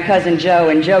looked at my cousin Joe,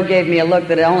 and Joe gave me a look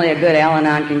that only a good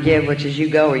Al-Anon can give, which is, you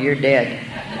go or you're dead.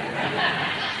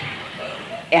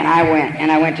 And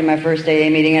I went to my first AA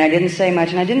meeting, and I didn't say much,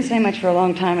 and I didn't say much for a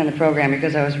long time in the program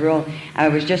because I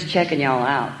was just checking y'all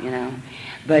out, you know.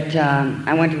 But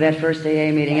I went to that first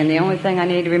AA meeting, and the only thing I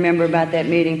need to remember about that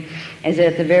meeting is that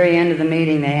at the very end of the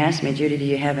meeting, they asked me, "Judy, do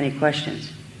you have any questions?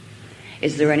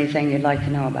 Is there anything you'd like to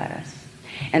know about us?"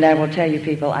 And I will tell you,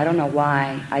 people, I do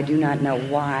not know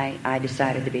why I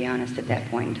decided to be honest at that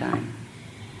point in time.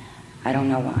 I don't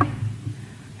know why,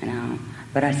 you know.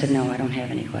 But I said, no, I don't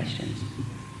have any questions.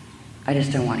 I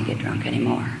just don't want to get drunk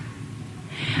anymore.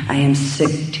 I am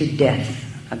sick to death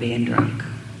of being drunk.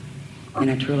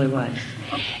 And I truly was.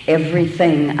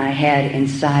 Everything I had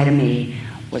inside of me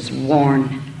was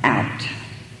worn out.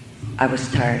 I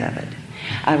was tired of it.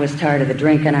 I was tired of the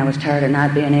drinking. I was tired of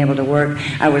not being able to work.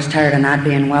 I was tired of not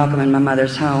being welcome in my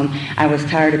mother's home. I was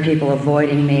tired of people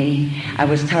avoiding me. I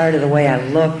was tired of the way I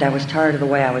looked. I was tired of the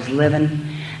way I was living.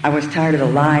 I was tired of the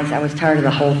lies. I was tired of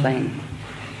the whole thing.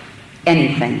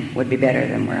 Anything would be better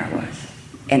than where I was.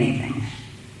 Anything.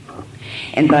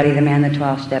 And Buddy, the man that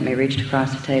 12-stepped me, reached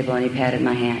across the table and he patted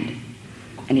my hand.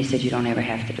 And he said, "You don't ever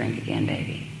have to drink again,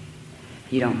 baby.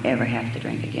 You don't ever have to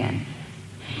drink again."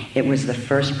 It was the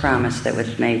first promise that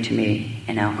was made to me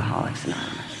in Alcoholics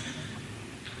Anonymous.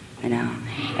 You know?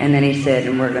 And then he said,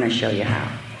 "And we're going to show you how.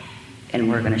 And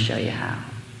we're going to show you how."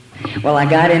 Well, I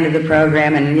got into the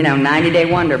program, and, 90-day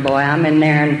wonder, boy, I'm in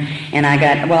there, and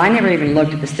I never even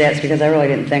looked at the stats because I really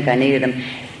didn't think I needed them.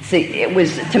 See,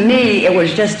 to me, it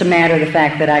was just a matter of the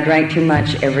fact that I drank too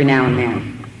much every now and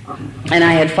then. And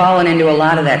I had fallen into a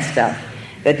lot of that stuff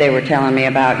that they were telling me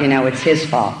about, it's his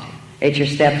fault. It's your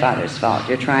stepfather's fault.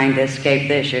 You're trying to escape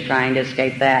this. You're trying to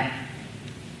escape that.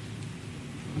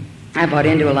 I bought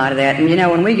into a lot of that. And,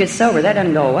 when we get sober, that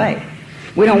doesn't go away.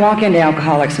 We don't walk into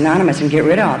Alcoholics Anonymous and get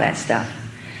rid of all that stuff.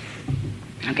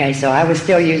 Okay, so I was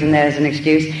still using that as an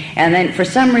excuse. And then, for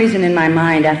some reason in my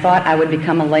mind, I thought I would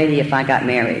become a lady if I got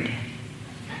married.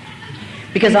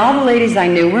 Because all the ladies I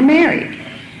knew were married.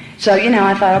 So,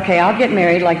 I thought, okay, I'll get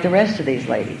married like the rest of these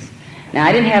ladies. Now,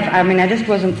 I just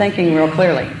wasn't thinking real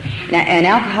clearly. Now, in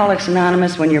Alcoholics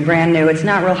Anonymous, when you're brand new, it's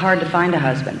not real hard to find a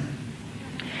husband.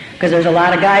 Because there's a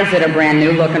lot of guys that are brand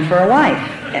new looking for a wife.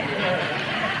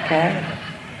 Okay?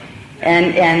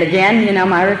 And again,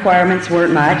 my requirements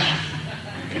weren't much.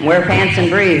 Wear pants and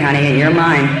breathe, honey, and you're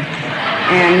mine.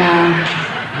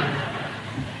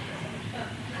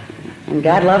 And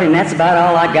God love him, that's about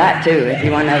all I got, too, if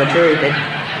you want to know the truth.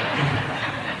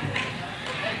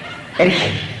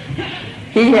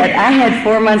 I had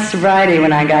 4 months sobriety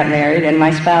when I got married, and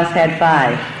my spouse had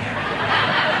 5.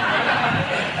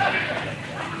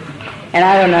 And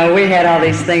I don't know, we had all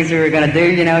these things we were going to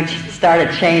do, start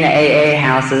a chain of AA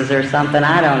houses or something,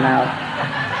 I don't know.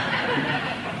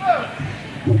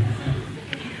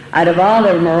 Out of all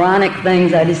the moronic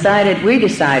things, we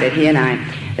decided, he and I,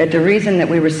 that the reason that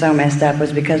we were so messed up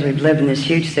was because we'd lived in this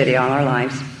huge city all our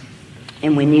lives,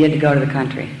 and we needed to go to the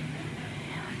country.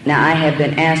 Now, I have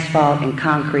been asphalt and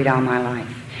concrete all my life.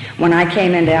 When I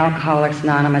came into Alcoholics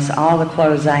Anonymous, all the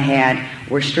clothes I had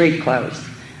were street clothes.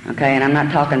 Okay, and I'm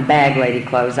not talking bag lady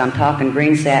clothes. I'm talking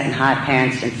green satin hot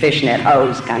pants and fishnet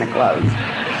hose kind of clothes.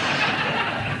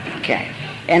 Okay.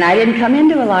 And I didn't come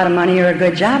into a lot of money or a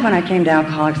good job when I came to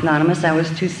Alcoholics Anonymous. I was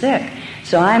too sick.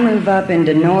 So I moved up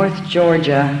into North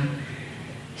Georgia,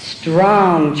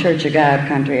 strong Church of God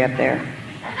country up there.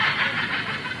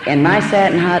 And my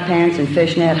satin hot pants and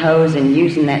fishnet hose and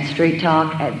using that street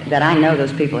talk that I know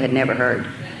those people had never heard.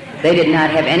 They did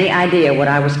not have any idea what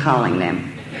I was calling them.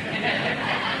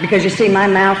 Because, you see, my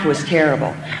mouth was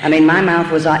terrible. My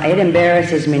mouth was, it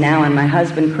embarrasses me now. And my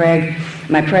husband, Craig,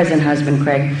 my present husband,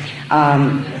 Craig,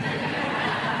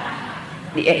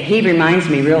 he reminds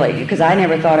me, really, because I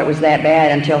never thought it was that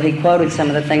bad until he quoted some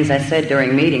of the things I said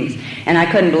during meetings. And I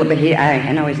couldn't believe it.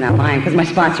 I know he's not lying, because my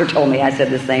sponsor told me I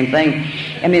said the same thing.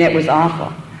 It was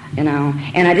awful, And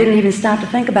I didn't even stop to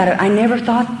think about it. I never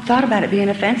thought about it being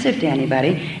offensive to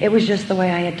anybody. It was just the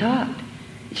way I had talked.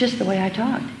 It's just the way I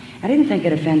talked. I didn't think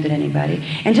it offended anybody.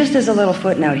 And just as a little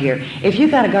footnote here, if you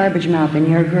got a garbage mouth in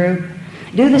your group,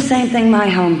 do the same thing my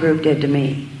home group did to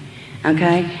me.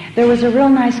 Okay? There was a real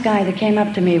nice guy that came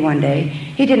up to me one day.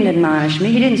 He didn't admonish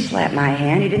me. He didn't slap my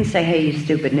hand. He didn't say, "Hey, you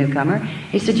stupid newcomer."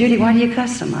 He said, "Judy, why do you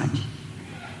cuss so much?"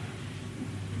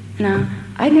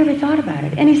 I'd never thought about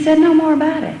it. And he said, no more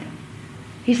about it.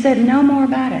 He said, no more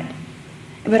about it.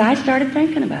 But I started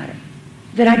thinking about it.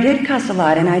 That I did cuss a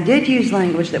lot, and I did use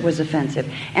language that was offensive.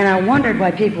 And I wondered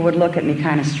why people would look at me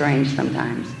kind of strange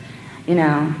sometimes, you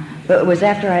know. But it was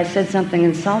after I said something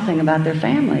insulting about their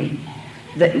family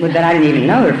that I didn't even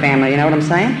know their family, you know what I'm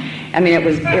saying? I mean, it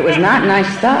was not nice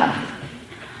stuff,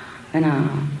 you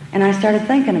know. And I started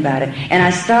thinking about it. And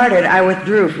I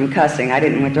withdrew from cussing. I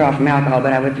didn't withdraw from alcohol,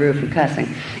 but I withdrew from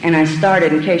cussing. And I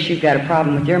started, in case you've got a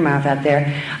problem with your mouth out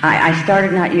there, I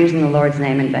started not using the Lord's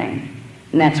name in vain.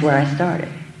 And that's where I started,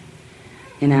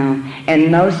 you know. And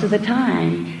most of the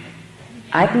time,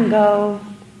 I can go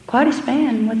quite a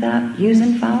span without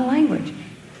using foul language.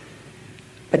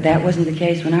 But that wasn't the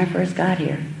case when I first got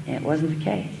here. It wasn't the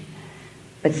case.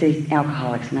 But see,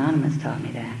 Alcoholics Anonymous taught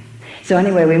me that. So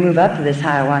anyway, we move up to this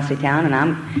Hiawassee town, and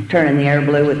I'm turning the air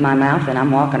blue with my mouth, and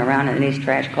I'm walking around in these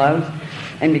trash clothes,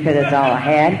 and because that's all I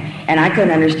had, and I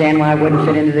couldn't understand why I wouldn't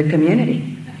fit into the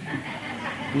community.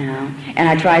 You know, and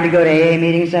I tried to go to AA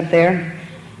meetings up there,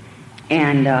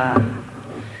 and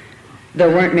there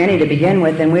weren't many to begin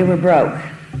with, and we were broke.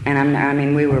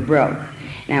 And we were broke.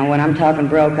 Now, when I'm talking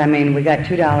broke, I mean we got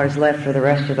 $2 left for the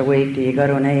rest of the week. Do you go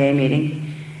to an AA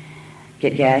meeting,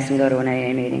 get gas, and go to an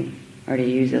AA meeting, or do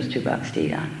you use those $2 to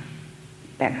eat on?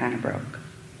 That kind of broke.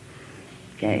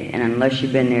 Okay, and unless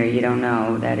you've been there, you don't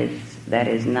know that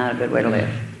is not a good way to live.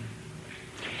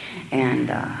 And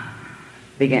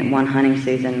began one hunting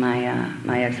season,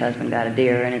 my ex-husband got a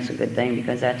deer, and it's a good thing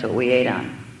because that's what we ate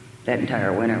on. That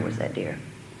entire winter was that deer.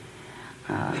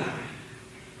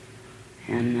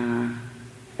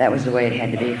 That was the way it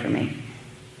had to be for me.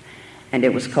 And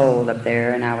it was cold up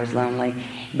there, and I was lonely.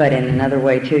 But in another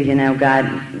way, too, you know,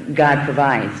 God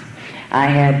provides. I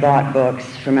had bought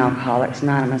books from Alcoholics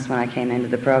Anonymous when I came into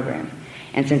the program.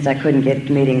 And since I couldn't get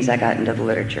to meetings, I got into the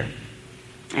literature.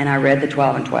 And I read the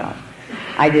 12 and 12.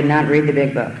 I did not read the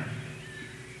big book.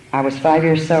 I was 5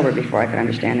 years sober before I could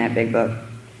understand that big book.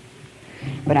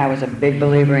 But I was a big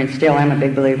believer, and still am a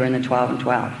big believer in the 12 and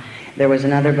 12. There was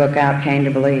another book out, Came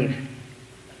to Believe.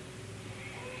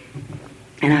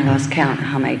 And I lost count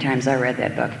how many times I read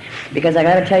that book. Because I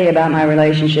got to tell you about my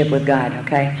relationship with God,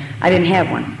 okay? I didn't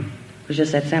have one. It was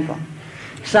just that simple.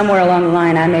 Somewhere along the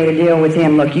line, I made a deal with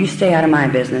him. Look, you stay out of my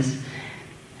business.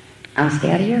 I'll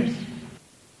stay out of yours.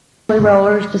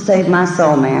 Rollers to save my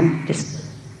soul, man. Just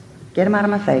get them out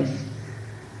of my face.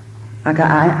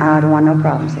 I don't want no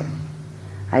problems here.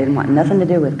 I didn't want nothing to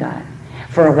do with God.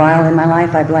 For a while in my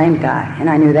life, I blamed God, and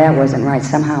I knew that wasn't right.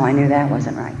 Somehow I knew that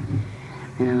wasn't right,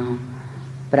 you know.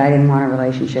 But I didn't want a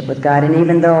relationship with God, and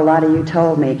even though a lot of you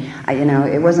told me,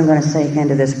 it wasn't going to sink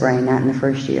into this brain, not in the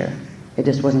first year. It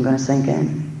just wasn't going to sink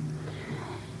in.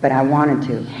 But I wanted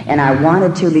to, and I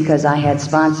wanted to because I had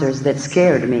sponsors that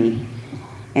scared me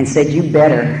and said, you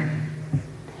better,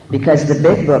 because the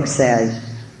big book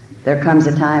says there comes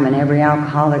a time in every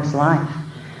alcoholic's life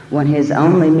when his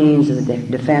only means of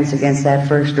defense against that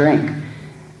first drink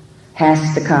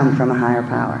has to come from a higher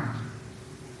power.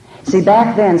 See,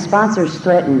 back then, sponsors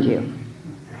threatened you.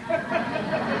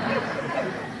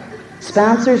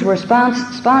 Sponsors were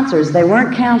sponsors. They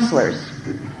weren't counselors.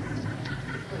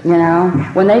 You know,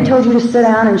 when they told you to sit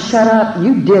down and shut up,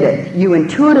 you did it. You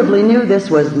intuitively knew this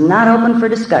was not open for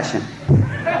discussion.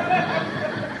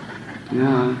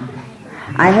 No.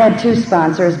 I had 2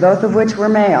 sponsors, both of which were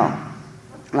male.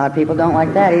 A lot of people don't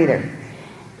like that either.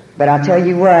 But I'll tell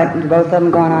you what, both of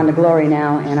them gone on to glory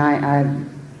now, and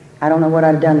I don't know what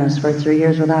I'd have done those first 3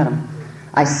 years without them.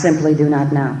 I simply do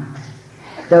not know.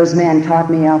 Those men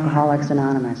taught me Alcoholics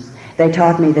Anonymous. They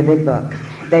taught me the big book.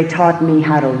 They taught me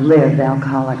how to live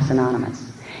Alcoholics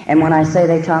Anonymous. And when I say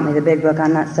they taught me the big book,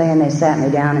 I'm not saying they sat me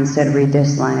down and said, read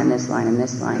this line and this line and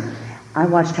this line. I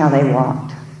watched how they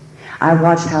walked. I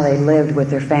watched how they lived with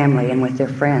their family and with their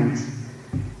friends.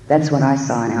 That's what I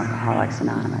saw in Alcoholics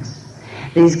Anonymous.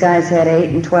 These guys had 8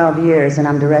 and 12 years, and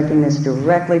I'm directing this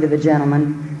directly to the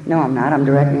gentlemen. No, I'm not. I'm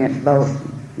directing it to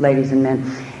both ladies and men.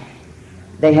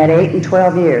 They had 8 and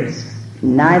 12 years.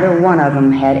 Neither one of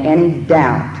them had any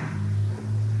doubt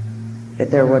that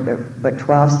there were but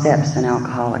 12 steps in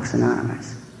Alcoholics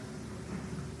Anonymous.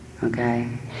 Okay?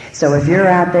 So if you're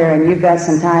out there and you've got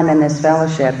some time in this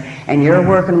fellowship and you're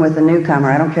working with a newcomer,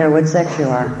 I don't care what sex you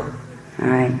are, all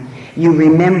right, you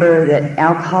remember that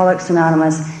Alcoholics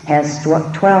Anonymous has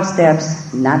 12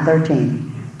 steps, not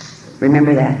 13.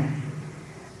 Remember that.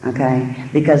 Okay?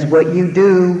 Because what you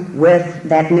do with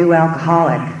that new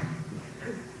alcoholic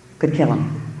could kill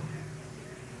him.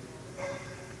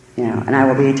 You know, and I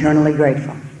will be eternally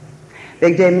grateful.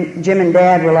 Big Jim and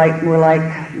Dad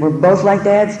were both like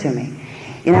dads to me.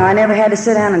 You know, I never had to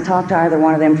sit down and talk to either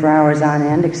one of them for hours on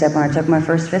end, except when I took my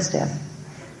first fifth step.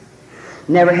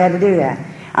 Never had to do that.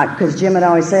 Because Jim would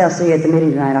always say, I'll see you at the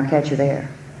meeting tonight, I'll catch you there.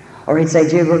 Or he'd say,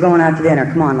 Jude, we're going out to dinner,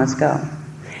 come on, let's go.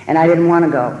 And I didn't want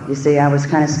to go. You see, I was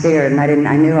kind of scared, and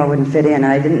I knew I wouldn't fit in, and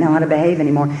I didn't know how to behave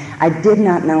anymore. I did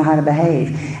not know how to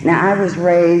behave. Now, I was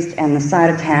raised on the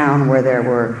side of town where there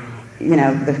were, you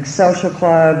know, the social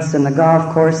clubs and the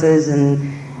golf courses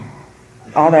and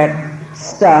all that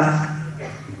stuff.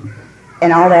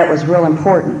 And all that was real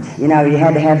important. You know, you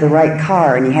had to have the right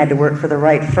car, and you had to work for the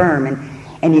right firm,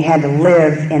 and you had to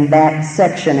live in that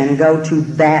section and go to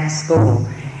that school.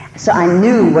 So I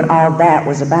knew what all that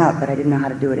was about, but I didn't know how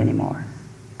to do it anymore.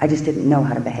 I just didn't know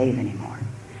how to behave anymore.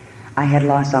 I had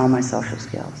lost all my social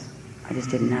skills. I just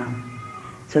didn't know.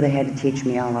 So they had to teach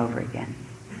me all over again.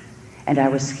 And I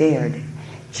was scared.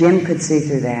 Jim could see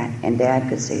through that, and Dad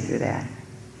could see through that.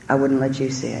 I wouldn't let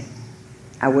you see it.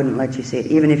 I wouldn't let you see it.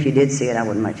 Even if you did see it, I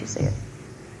wouldn't let you see it.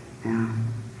 No.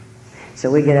 So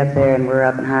we get up there, and we're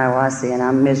up in Hiawassee, and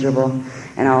I'm miserable,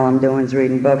 and all I'm doing is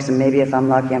reading books, and maybe if I'm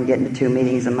lucky, I'm getting to 2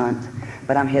 meetings a month.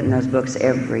 But I'm hitting those books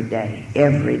every day,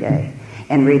 and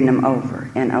reading them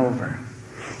over and over.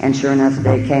 And sure enough, the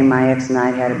day came, my ex and I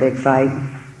had a big fight,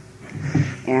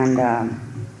 and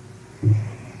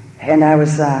I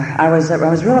was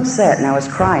real upset, and I was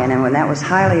crying, and when that was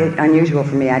highly unusual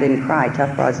for me, I didn't cry.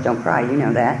 Tough broads don't cry, you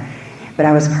know that. But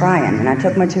I was crying, and I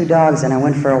took my 2 dogs, and I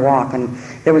went for a walk, and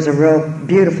there was a real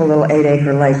beautiful little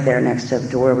 8-acre lake there next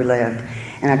to where we lived.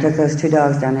 And I took those 2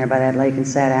 dogs down there by that lake and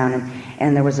sat down,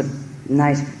 and there was a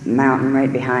nice mountain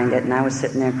right behind it, and I was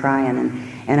sitting there crying,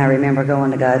 and I remember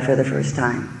going to God for the first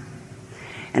time.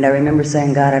 And I remember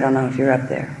saying, God, I don't know if you're up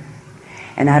there,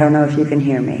 and I don't know if you can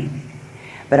hear me,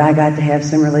 but I got to have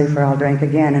some relief or I'll drink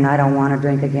again, and I don't want to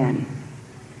drink again.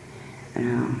 You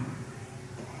know?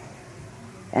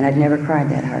 And I'd never cried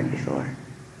that hard before.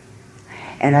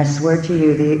 And I swear to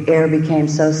you, the air became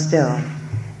so still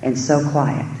and so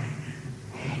quiet.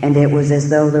 And it was as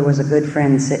though there was a good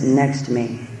friend sitting next to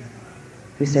me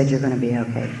who said, you're going to be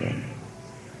okay, kid.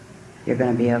 You're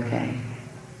going to be okay.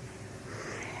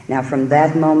 Now, from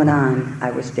that moment on,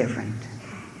 I was different.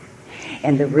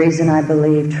 And the reason I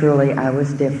believe truly I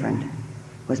was different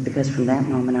was because from that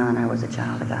moment on, I was a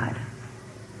child of God.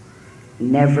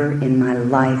 Never in my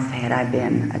life had I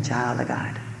been a child of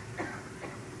God.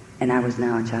 And I was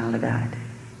now a child of God.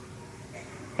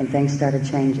 And things started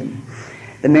changing.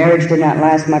 The marriage did not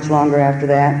last much longer after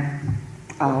that.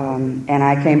 And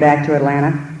I came back to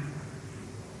Atlanta.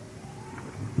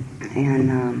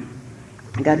 And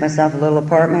got myself a little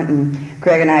apartment. And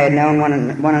Craig and I had known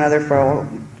one another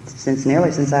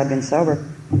since I'd been sober.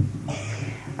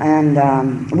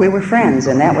 And we were friends,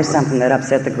 and that was something that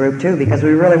upset the group, too, because we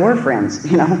really were friends,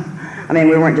 you know. I mean,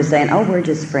 we weren't just saying, oh, we're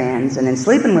just friends, and then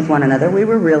sleeping with one another. We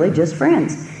were really just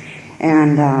friends.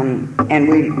 And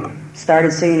we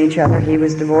started seeing each other. He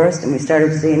was divorced, and we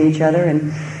started seeing each other,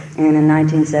 and in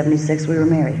 1976 we were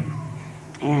married,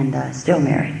 and still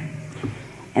married.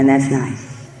 And that's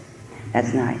nice.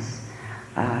 That's nice.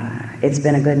 It's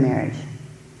been a good marriage.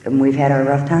 And we've had our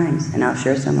rough times, and I'll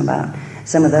share some of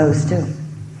those, too.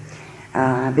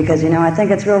 Because, you know, I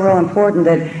think it's real important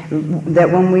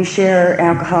that when we share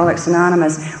Alcoholics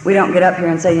Anonymous, we don't get up here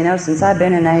and say, you know, since I've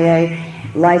been in AA,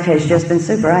 life has just been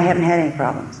super. I haven't had any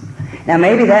problems. Now,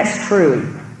 maybe that's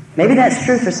true. Maybe that's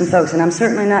true for some folks, and I'm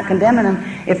certainly not condemning them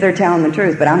if they're telling the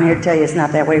truth, but I'm here to tell you it's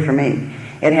not that way for me.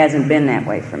 It hasn't been that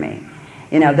way for me.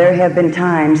 You know, there have been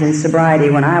times in sobriety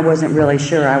when I wasn't really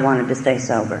sure I wanted to stay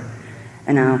sober.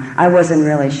 You know, I wasn't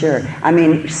really sure. I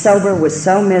mean, sober was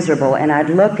so miserable, and I'd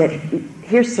look at,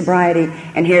 here's sobriety,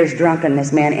 and here's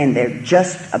drunkenness, man, and they're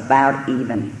just about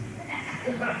even.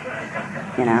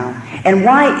 You know? And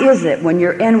why is it when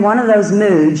you're in one of those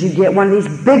moods, you get one of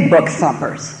these big book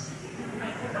thumpers?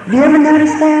 Have you ever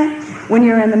noticed that? When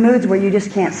you're in the moods where you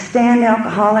just can't stand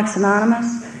Alcoholics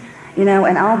Anonymous, you know,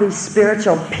 and all these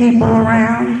spiritual people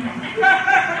around.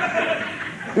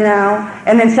 You know,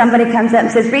 and then somebody comes up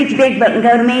and says, read your big book and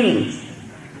go to meetings.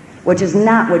 Which is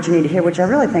not what you need to hear, which I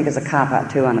really think is a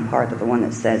cop-out, too, on the part of the one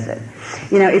that says it.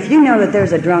 You know, if you know that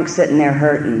there's a drunk sitting there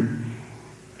hurting,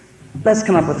 let's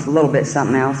come up with a little bit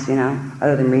something else, you know,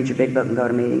 other than read your big book and go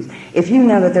to meetings. If you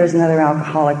know that there's another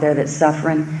alcoholic there that's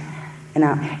suffering, you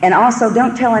know, and also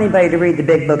don't tell anybody to read the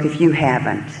big book if you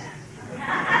haven't.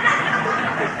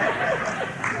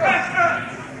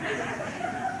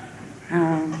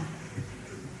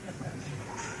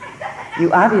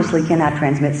 You obviously cannot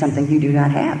transmit something you do not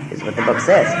have, is what the book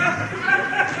says.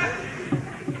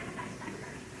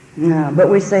 No, but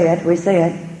we say it.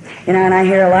 You know, and I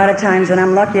hear a lot of times, and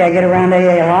I'm lucky I get around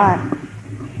AA a lot.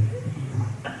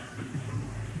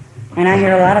 And I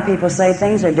hear a lot of people say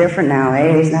things are different now.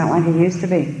 AA is not like it used to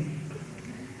be.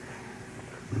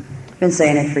 Been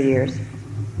saying it for years.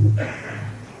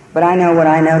 But I know what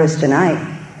I noticed tonight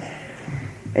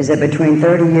is that between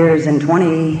 30 years and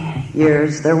 20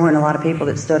 years, there weren't a lot of people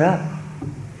that stood up.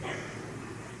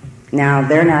 Now,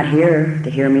 they're not here to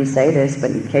hear me say this,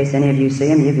 but in case any of you see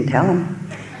them, you can tell them.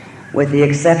 With the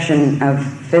exception of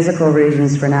physical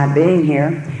reasons for not being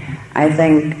here, I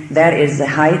think that is the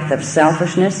height of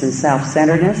selfishness and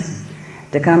self-centeredness.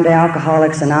 To come to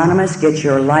Alcoholics Anonymous, get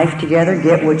your life together,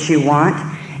 get what you want,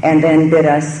 and then bid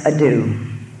us adieu.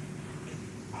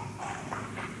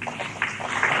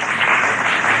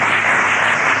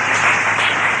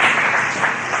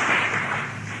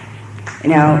 You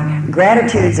know,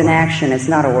 gratitude's an action. It's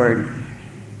not a word.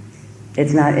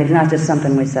 It's not just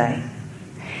something we say.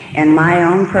 And my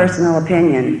own personal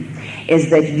opinion is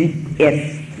that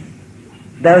if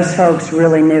those folks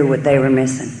really knew what they were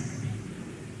missing,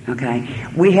 okay?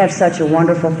 We have such a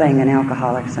wonderful thing in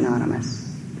Alcoholics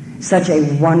Anonymous. Such a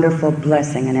wonderful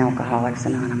blessing in Alcoholics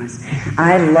Anonymous.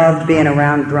 I loved being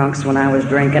around drunks when I was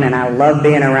drinking, and I love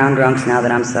being around drunks now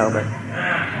that I'm sober.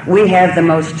 We have the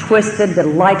most twisted,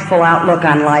 delightful outlook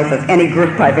on life of any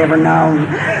group I've ever known.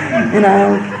 You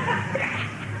know,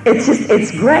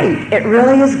 it's great. It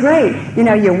really is great. You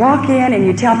know, you walk in and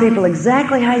you tell people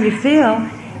exactly how you feel.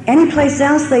 Any place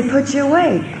else, they put you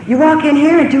away. You walk in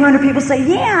here and 200 people say,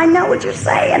 yeah, I know what you're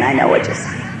saying. I know what you're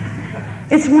saying.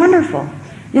 It's wonderful.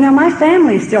 You know, my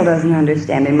family still doesn't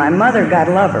understand me. My mother, God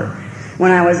love her,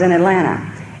 when I was in Atlanta,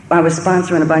 I was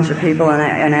sponsoring a bunch of people,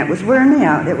 and it was wearing me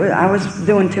out. I was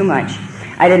doing too much.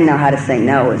 I didn't know how to say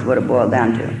no is what it boiled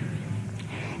down to.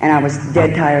 And I was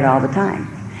dead tired all the time.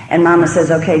 And Mama says,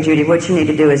 okay, Judy, what you need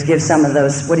to do is give some of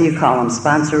those, what do you call them,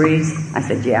 sponsorees? I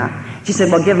said, yeah. She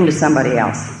said, well, give them to somebody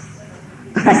else.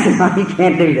 I said, Mom, you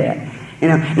can't do that. You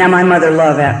know. Now, my mother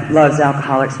loves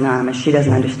Alcoholics Anonymous. She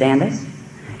doesn't understand us.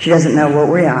 She doesn't know what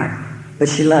we are, but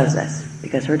she loves us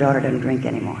because her daughter doesn't drink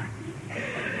anymore.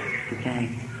 Okay?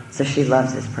 So she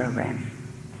loves this program.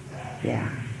 Yeah.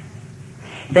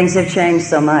 Things have changed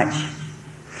so much.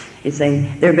 You see,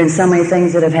 there have been so many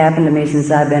things that have happened to me since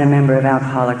I've been a member of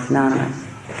Alcoholics Anonymous.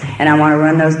 And I want to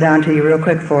run those down to you real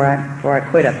quick before I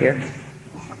quit up here.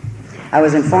 I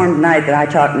was informed tonight that I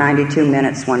talked 92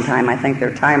 minutes one time. I think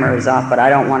their timer is off, but I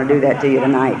don't want to do that to you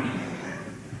tonight.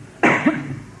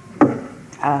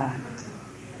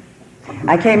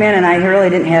 I came in and I really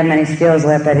didn't have many skills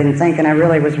left, I didn't think, and I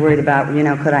really was worried about, you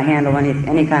know, could I handle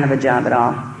any kind of a job at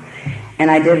all.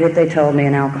 And I did what they told me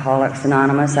in Alcoholics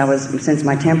Anonymous. Since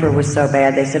my temper was so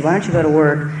bad, they said, why don't you go to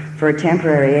work for a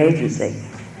temporary agency?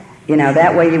 You know,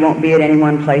 that way you won't be at any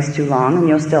one place too long and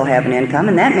you'll still have an income.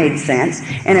 And that made sense.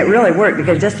 And it really worked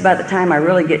because just about the time I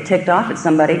really get ticked off at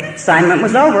somebody, assignment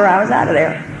was over, I was out of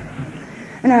there.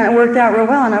 And it worked out real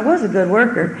well, and I was a good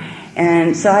worker.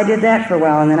 And so I did that for a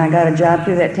while, and then I got a job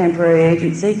through that temporary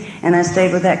agency, and I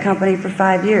stayed with that company for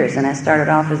 5 years, and I started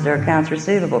off as their accounts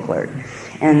receivable clerk.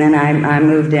 And then I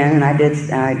moved in, and I did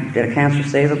accounts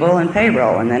receivable and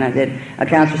payroll, and then I did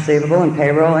accounts receivable and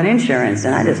payroll and insurance,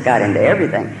 and I just got into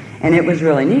everything. And it was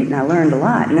really neat, and I learned a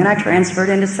lot. And then I transferred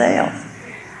into sales,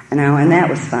 you know, and that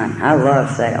was fun. I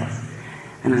love sales.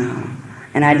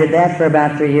 And I did that for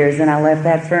about 3 years, and I left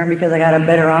that firm because I got a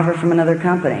better offer from another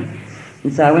company.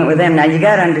 And so I went with them. Now, you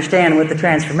got to understand what the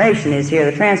transformation is here.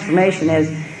 The transformation is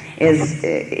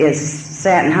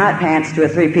satin hot pants to a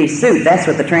three-piece suit. That's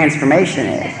what the transformation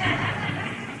is.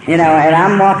 You know, and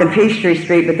I'm walking Peachtree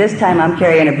Street, but this time I'm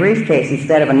carrying a briefcase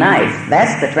instead of a knife.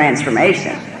 That's the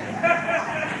transformation.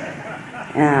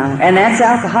 And that's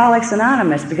Alcoholics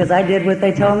Anonymous, because I did what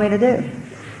they told me to do.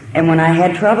 And when I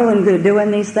had trouble in doing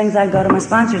these things, I'd go to my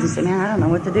sponsors and say, man, I don't know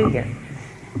what to do here.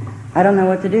 I don't know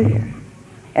what to do here.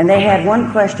 And they had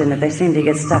one question that they seemed to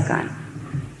get stuck on.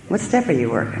 What step are you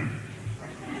working?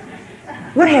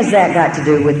 What has that got to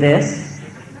do with this?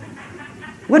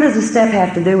 What does the step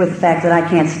have to do with the fact that I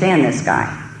can't stand this guy?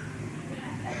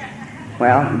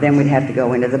 Well, then we'd have to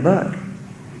go into the book.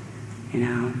 You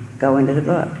know, go into the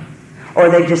book. Or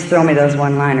they'd just throw me those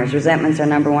one-liners. Resentment's our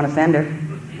number one offender.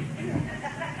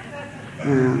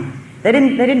 You know, they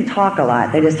didn't talk a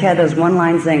lot. They just had those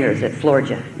one-line zingers that floored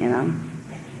you, you know.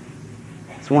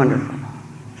 It's wonderful.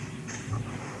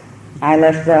 I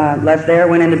left there,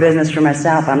 went into business for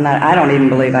myself. I don't even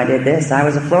believe I did this. I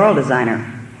was a floral designer.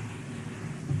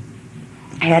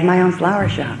 I had my own flower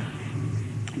shop.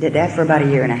 I did that for about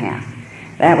 1.5 years.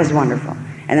 That was wonderful.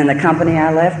 And then the company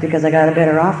I left, because I got a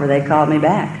better offer, they called me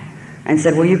back and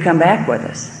said, will you come back with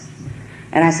us?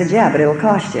 And I said, yeah, but it'll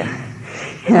cost you.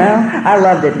 You know, I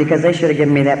loved it because they should have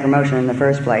given me that promotion in the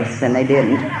first place, and they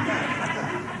didn't.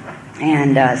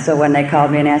 And so when they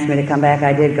called me and asked me to come back,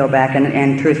 I did go back.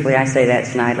 And truthfully, I say that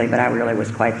snidely, but I really was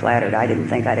quite flattered. I didn't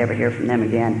think I'd ever hear from them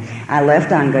again. I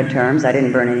left on good terms. I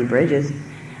didn't burn any bridges.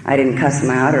 I didn't cuss them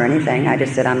out or anything. I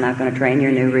just said, I'm not going to train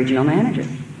your new regional manager.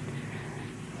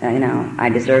 I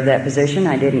deserved that position.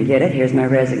 I didn't get it. Here's my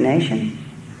resignation.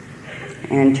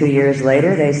 And 2 years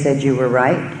later, they said, you were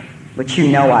right, which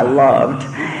I loved.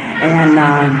 And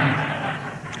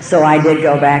so I did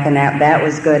go back, and that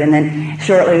was good. And then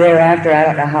shortly thereafter, I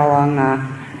don't know how long,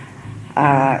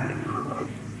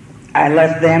 I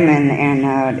left them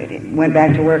and went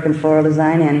back to work in floral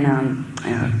design. And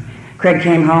Craig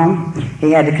came home.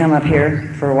 He had to come up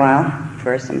here for a while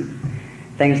for some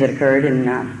things that occurred. And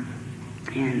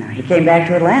he came back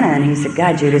to Atlanta, and he said,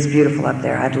 God, Jude, it's beautiful up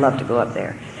there. I'd love to go up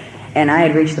there. And I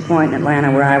had reached the point in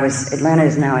Atlanta where Atlanta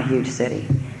is now a huge city.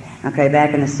 Okay,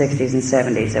 back in the 60s and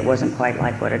 70s, it wasn't quite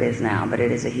like what it is now, but it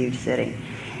is a huge city.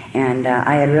 And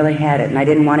I had really had it, and I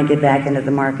didn't want to get back into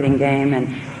the marketing game, and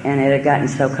it had gotten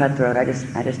so cutthroat, I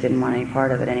just didn't want any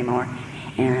part of it anymore.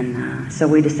 And so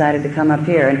we decided to come up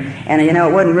here, and it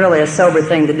wasn't really a sober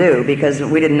thing to do, because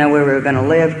we didn't know where we were going to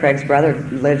live. Craig's brother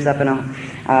lives up in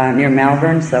near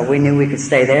Malvern, so we knew we could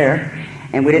stay there.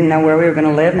 And we didn't know where we were going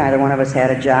to live. Neither one of us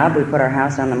had a job. We put our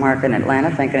house on the market in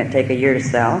Atlanta, thinking it'd take a year to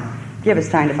sell. Give us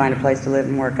time to find a place to live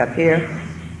and work up here.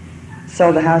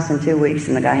 Sold the house in 2 weeks,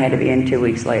 and the guy had to be in 2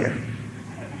 weeks later.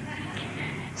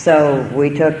 So we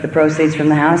took the proceeds from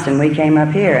the house, and we came up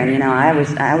here. And,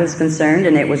 I was concerned,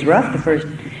 and it was rough the first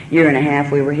year and a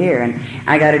half we were here. And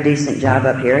I got a decent job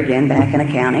up here, again, back in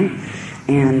accounting,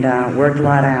 and worked a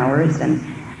lot of hours, and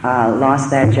lost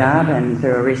that job, and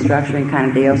through a restructuring kind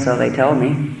of deal, so they told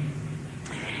me.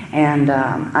 And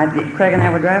Craig and I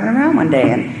were driving around one day,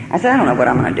 and I said, I don't know what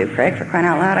I'm going to do, Craig, for crying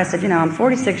out loud. I said, I'm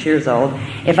 46 years old.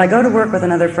 If I go to work with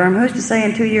another firm, who's to say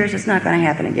in 2 years it's not going to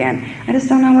happen again? I just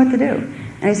don't know what to do.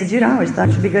 And he said, Jude, I always thought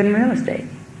you'd be good in real estate.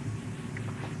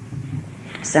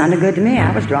 Sounded good to me.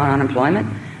 I was drawing unemployment.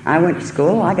 I went to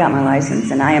school. I got my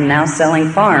license, and I am now selling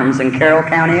farms in Carroll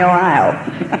County, Ohio.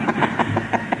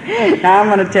 Now I'm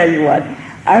going to tell you what.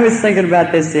 I was thinking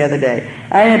about this the other day.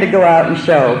 I had to go out and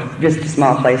show just a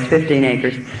small place, 15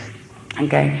 acres.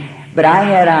 Okay. But I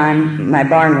had on my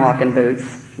barn walking boots.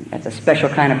 That's a special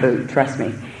kind of boot, trust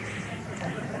me.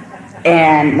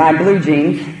 And my blue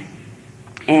jeans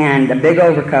and a big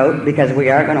overcoat, because we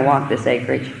are going to walk this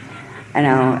acreage. And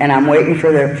I'm waiting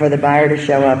for the buyer to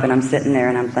show up, and I'm sitting there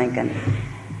and I'm thinking,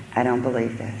 I don't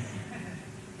believe this.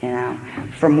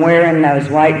 From wearing those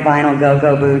white vinyl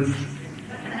go-go boots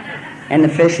and the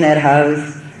fishnet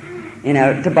hose,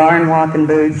 to barn walking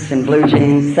boots and blue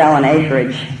jeans, selling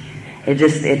acreage,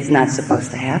 it's not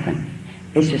supposed to happen.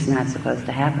 It's just not supposed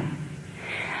to happen.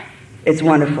 It's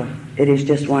wonderful. It is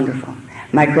just wonderful.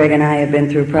 My Craig and I have been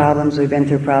through problems. We've been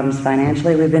through problems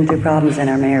financially. We've been through problems in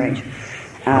our marriage.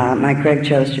 My Craig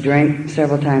chose to drink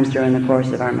several times during the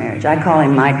course of our marriage. I call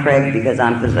him my Craig because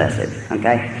I'm possessive,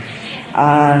 okay?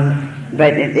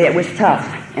 But it was tough,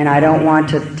 and I don't want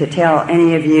to tell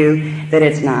any of you that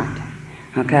it's not,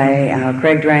 okay?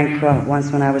 Craig drank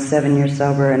once when I was 7 years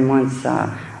sober, and once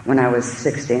when I was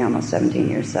 16, almost 17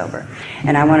 years sober.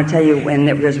 And I want to tell you, and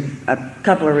there's a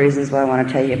couple of reasons why I want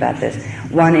to tell you about this.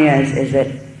 One is that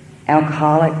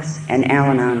alcoholics and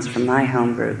Al-Anons from my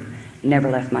home group never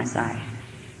left my side.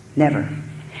 Never.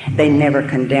 They never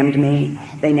condemned me.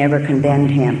 They never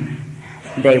condemned him.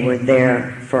 They were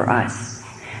there for us.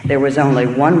 There was only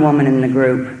one woman in the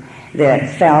group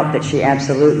that felt that she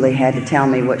absolutely had to tell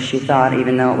me what she thought,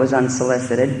 even though it was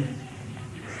unsolicited.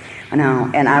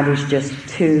 And I was just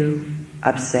too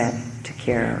upset to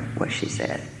care what she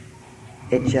said.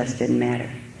 It just didn't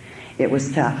matter. It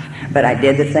was tough. But I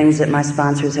did the things that my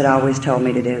sponsors had always told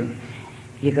me to do.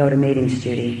 You go to meetings,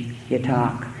 Judy. You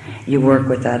talk. You work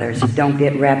with others. Don't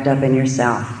get wrapped up in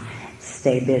yourself.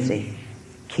 Stay busy.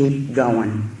 Keep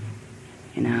going.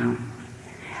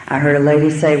 I heard a lady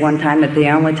say one time that the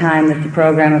only time that the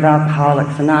program of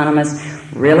Alcoholics Anonymous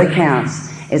really counts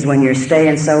is when you're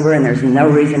staying sober and there's no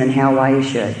reason in hell why you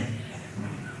should.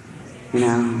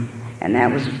 And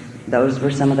those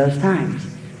were some of those times.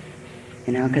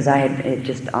 Because it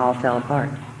just all fell apart.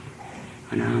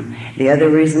 The other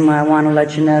reason why I want to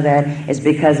let you know that is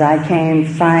because I came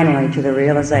finally to the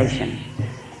realization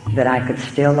that I could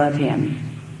still love him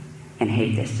and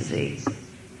hate this disease.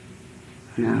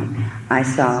 I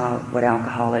saw what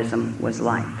alcoholism was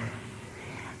like.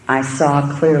 I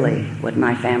saw clearly what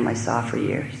my family saw for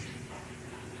years.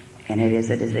 And it is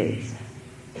a disease.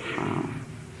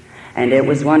 And it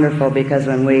was wonderful because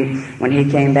when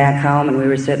he came back home and we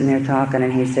were sitting there talking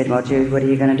and he said, well, Jude, what are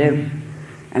you going to do?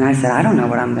 And I said, I don't know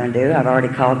what I'm going to do. I've already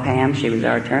called Pam. She was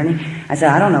our attorney. I said,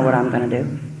 I don't know what I'm going to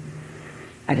do.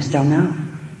 I just don't know.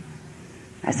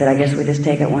 I said, I guess we just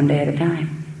take it one day at a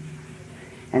time.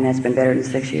 And that's been better than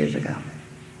 6 years ago.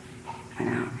 You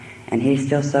know. And he's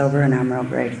still sober, and I'm real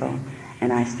grateful.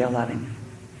 And I still love him.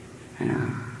 You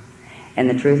know. And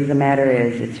the truth of the matter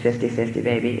is, it's 50-50,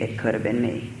 baby. It could have been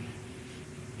me.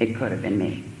 It could have been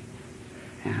me.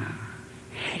 Yeah.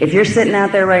 If you're sitting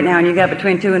out there right now and you got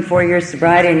between 2 and 4 years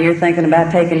sobriety and you're thinking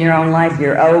about taking your own life,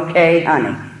 you're okay,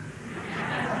 honey.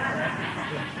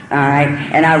 All right?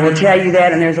 And I will tell you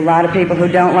that, and there's a lot of people who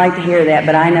don't like to hear that,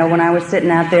 but I know when I was sitting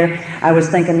out there, I was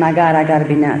thinking, my God, I got to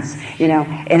be nuts. You know,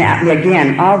 and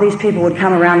again, all these people would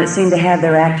come around that seemed to have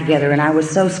their act together, and I was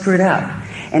so screwed up,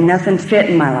 and nothing fit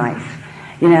in my life,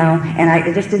 you know, and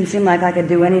it just didn't seem like I could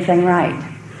do anything right.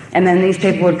 And then these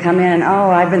people would come in and,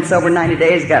 oh, I've been sober 90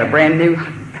 days, got a brand new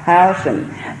house, and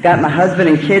got my husband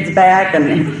and kids back, and,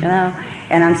 you know,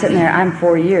 and I'm sitting there, I'm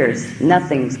 4 years.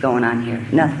 Nothing's going on here.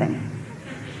 Nothing.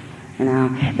 You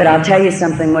know. But I'll tell you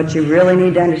something, what you really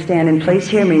need to understand, and please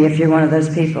hear me if you're one of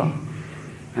those people.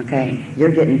 Okay?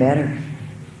 You're getting better.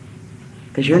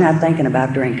 Because you're not thinking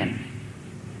about drinking.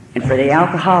 And for the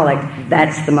alcoholic,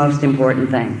 that's the most important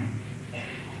thing.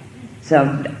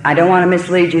 So I don't want to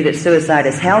mislead you that suicide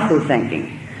is healthy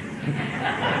thinking.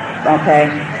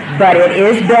 Okay? But it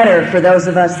is better for those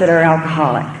of us that are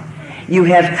alcoholic. You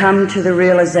have come to the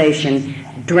realization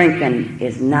drinking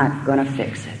is not going to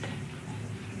fix it.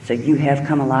 So you have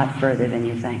come a lot further than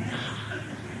you think.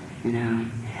 You know.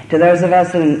 To those of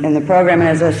us in the program, and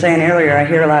as I was saying earlier, I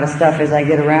hear a lot of stuff as I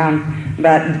get around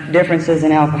about differences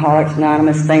in Alcoholics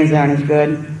Anonymous. Things aren't as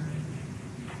good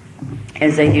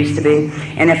as they used to be.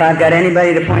 And if I've got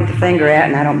anybody to point the finger at,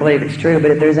 and I don't believe it's true, but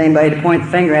if there's anybody to point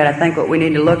the finger at, I think what we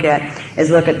need to look at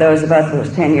is look at those of us that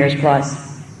was 10 years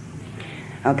plus.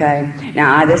 Okay?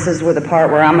 Now, this is with the part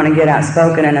where I'm going to get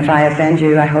outspoken, and if I offend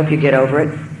you, I hope you get over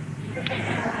it.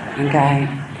 Okay?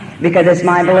 Because it's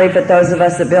my belief that those of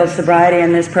us that build sobriety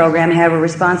in this program have a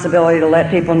responsibility to let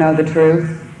people know the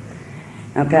truth.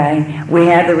 Okay? We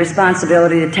have the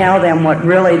responsibility to tell them what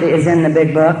really is in the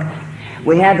big book.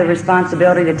 We have the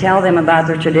responsibility to tell them about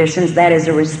their traditions. That is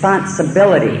a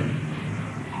responsibility.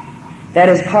 That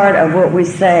is part of what we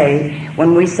say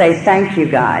when we say, thank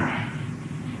you, God.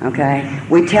 Okay?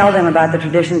 We tell them about the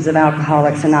traditions of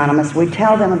Alcoholics Anonymous. We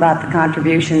tell them about the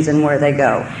contributions and where they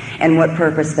go and what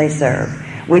purpose they serve.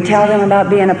 We tell them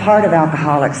about being a part of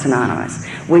Alcoholics Anonymous.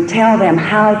 We tell them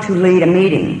how to lead a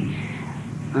meeting.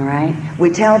 All right?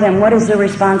 We tell them what is the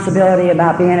responsibility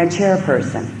about being a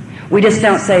chairperson. We just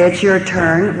don't say it's your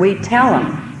turn. We tell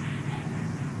them.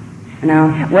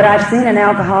 Now, what I've seen in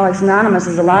Alcoholics Anonymous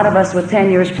is a lot of us with 10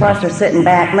 years plus are sitting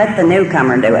back, let the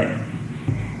newcomer do it.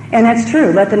 And that's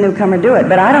true, let the newcomer do it.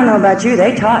 But I don't know about you,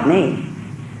 they taught me.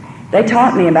 They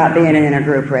taught me about being an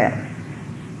intergroup rep.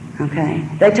 Okay?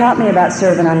 They taught me about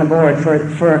serving on the board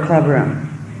for a club room.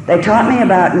 They taught me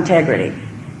about integrity.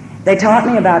 They taught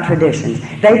me about traditions.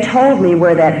 They told me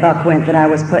where that buck went that I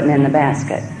was putting in the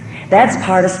basket. That's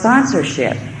part of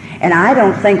sponsorship. And I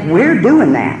don't think we're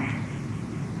doing that.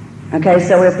 Okay,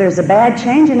 so if there's a bad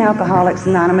change in Alcoholics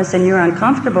Anonymous and you're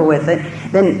uncomfortable with it,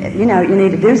 then, you know, you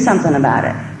need to do something about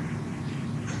it.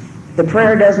 The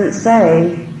prayer doesn't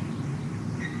say,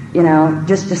 you know,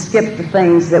 just to skip the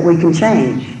things that we can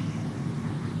change.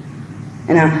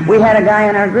 You know, we had a guy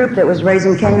in our group that was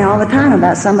raising Cain all the time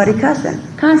about somebody cussing.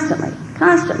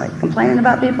 Constantly, complaining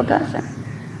about people cussing.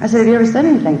 I said, have you ever said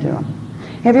anything to him?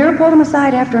 Have you ever pulled him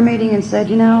aside after a meeting and said,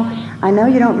 you know, I know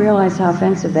you don't realize how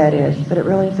offensive that is, but it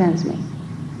really offends me?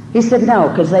 He said, no,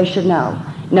 because they should know.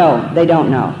 No, they don't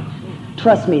know.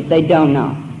 Trust me, they don't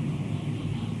know.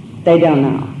 They don't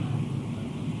know.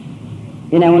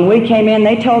 You know, when we came in,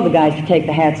 they told the guys to take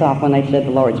the hats off when they said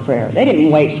the Lord's Prayer. They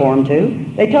didn't wait for them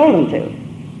to. They told them to.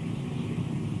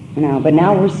 You know, but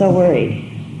now we're so worried.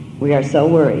 We are so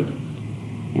worried.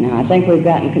 You know, I think we've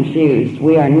gotten confused.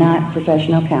 We are not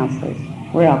professional counselors.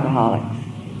 We're alcoholics.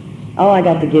 All I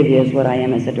got to give you is what I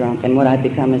am as a drunk and what I've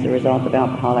become as a result of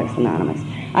Alcoholics Anonymous.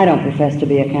 I don't profess to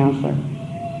be a counselor.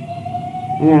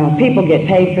 You know, people get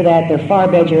paid for that. They're far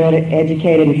better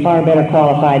educated and far better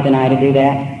qualified than I to do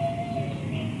that.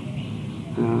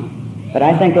 But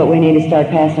I think what we need to start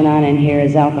passing on in here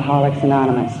is Alcoholics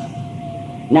Anonymous,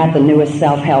 not the newest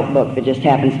self-help book that just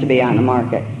happens to be on the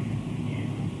market.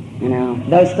 You know,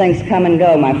 those things come and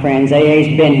go, my friends.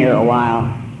 AA's been here a while.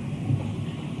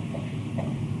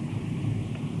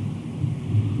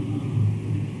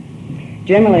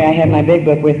 Generally, I have my big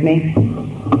book with me.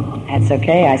 That's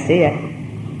okay, I see it.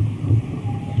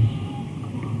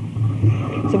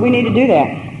 So we need to do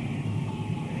that.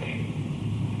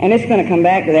 And it's going to come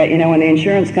back to that. You know, when the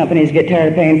insurance companies get tired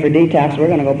of paying for detox, we're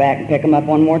going to go back and pick them up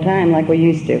one more time like we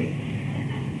used to.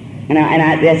 And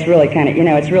that's really kind of, you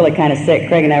know, it's really kind of sick.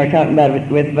 Craig and I were talking about it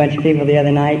with a bunch of people the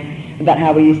other night about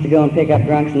how we used to go and pick up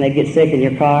drunks and they'd get sick in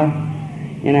your car,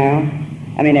 you know.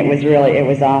 I mean, it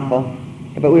was awful.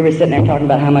 But we were sitting there talking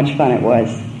about how much fun it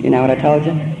was. You know what I told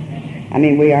you? I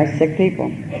mean, we are sick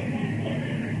people.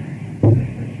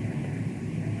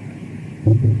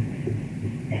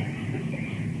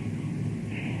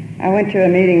 I went to a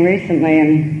meeting recently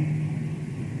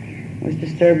and was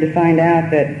disturbed to find out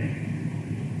that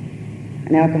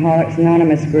an Alcoholics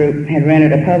Anonymous group had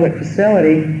rented a public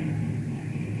facility,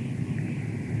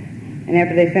 and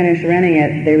after they finished renting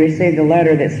it, they received a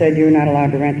letter that said you're not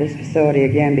allowed to rent this facility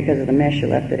again because of the mess you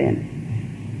left it in.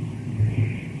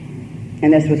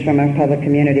 And this was from a public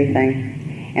community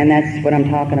thing. And that's what I'm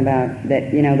talking about,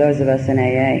 that, you know, those of us in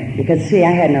AA. Because, see,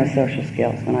 I had no social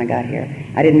skills when I got here.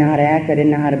 I didn't know how to act. I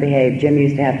didn't know how to behave. Jim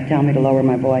used to have to tell me to lower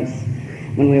my voice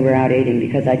when we were out eating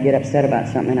because I'd get upset about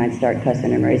something and I'd start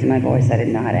cussing and raising my voice. I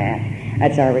didn't know how to act.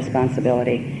 That's our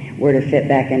responsibility. We're to fit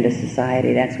back into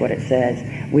society. That's what it says.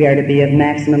 We are to be of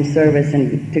maximum service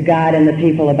and to God and the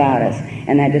people about us.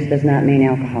 And that just does not mean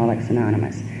Alcoholics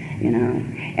Anonymous, you know.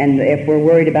 And if we're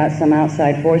worried about some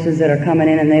outside forces that are coming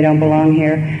in and they don't belong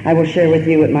here, I will share with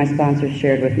you what my sponsors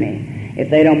shared with me. If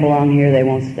they don't belong here, they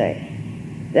won't stay.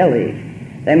 They'll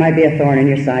leave. They might be a thorn in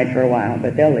your side for a while,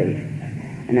 but they'll leave.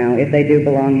 You know, if they do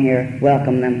belong here,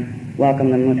 welcome them.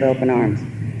 Welcome them with open arms.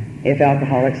 If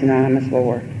Alcoholics Anonymous will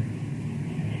work.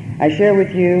 I share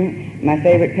with you my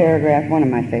favorite paragraph, one of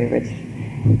my favorites,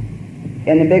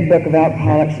 in the big book of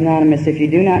Alcoholics Anonymous. If you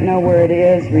do not know where it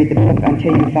is, read the book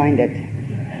until you find it.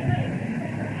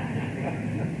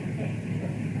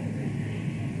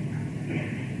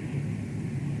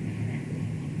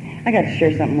 I got to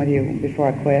share something with you before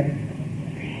I quit.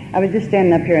 I was just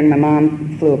standing up here and my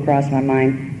mom flew across my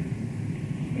mind.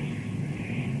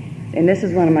 And this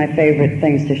is one of my favorite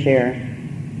things to share.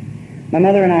 My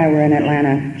mother and I were in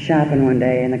Atlanta shopping one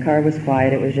day and the car was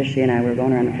quiet. It was just she and I. We were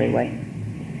going around the freeway.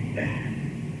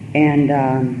 And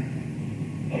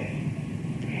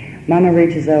Mama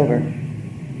reaches over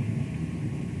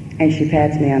and she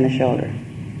pats me on the shoulder.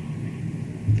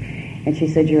 And she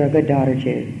said, "You're a good daughter,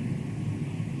 Jude.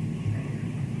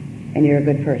 And you're a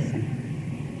good person.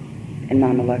 And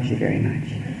Mama loves you very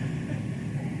much."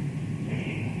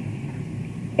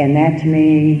 And that to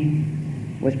me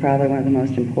was probably one of the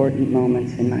most important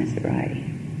moments in my sobriety.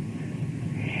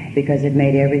 Because it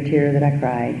made every tear that I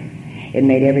cried. It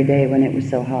made every day when it was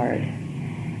so hard.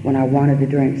 When I wanted to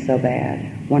drink so bad.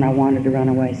 When I wanted to run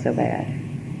away so bad.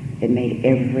 It made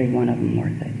every one of them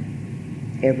worth it.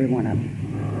 Every one of them.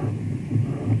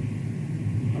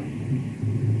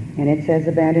 And it says,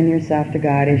 abandon yourself to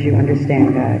God as you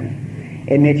understand God.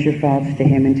 Admit your faults to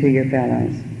Him and to your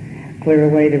fellows. Clear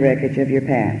away the wreckage of your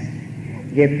past.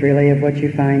 Give freely of what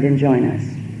you find and join us.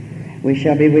 We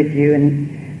shall be with you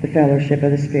in the fellowship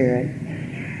of the Spirit,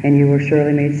 and you will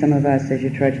surely meet some of us as you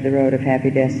trudge the road of happy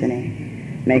destiny.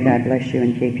 May God bless you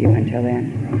and keep you until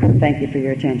then. Thank you for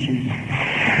your attention.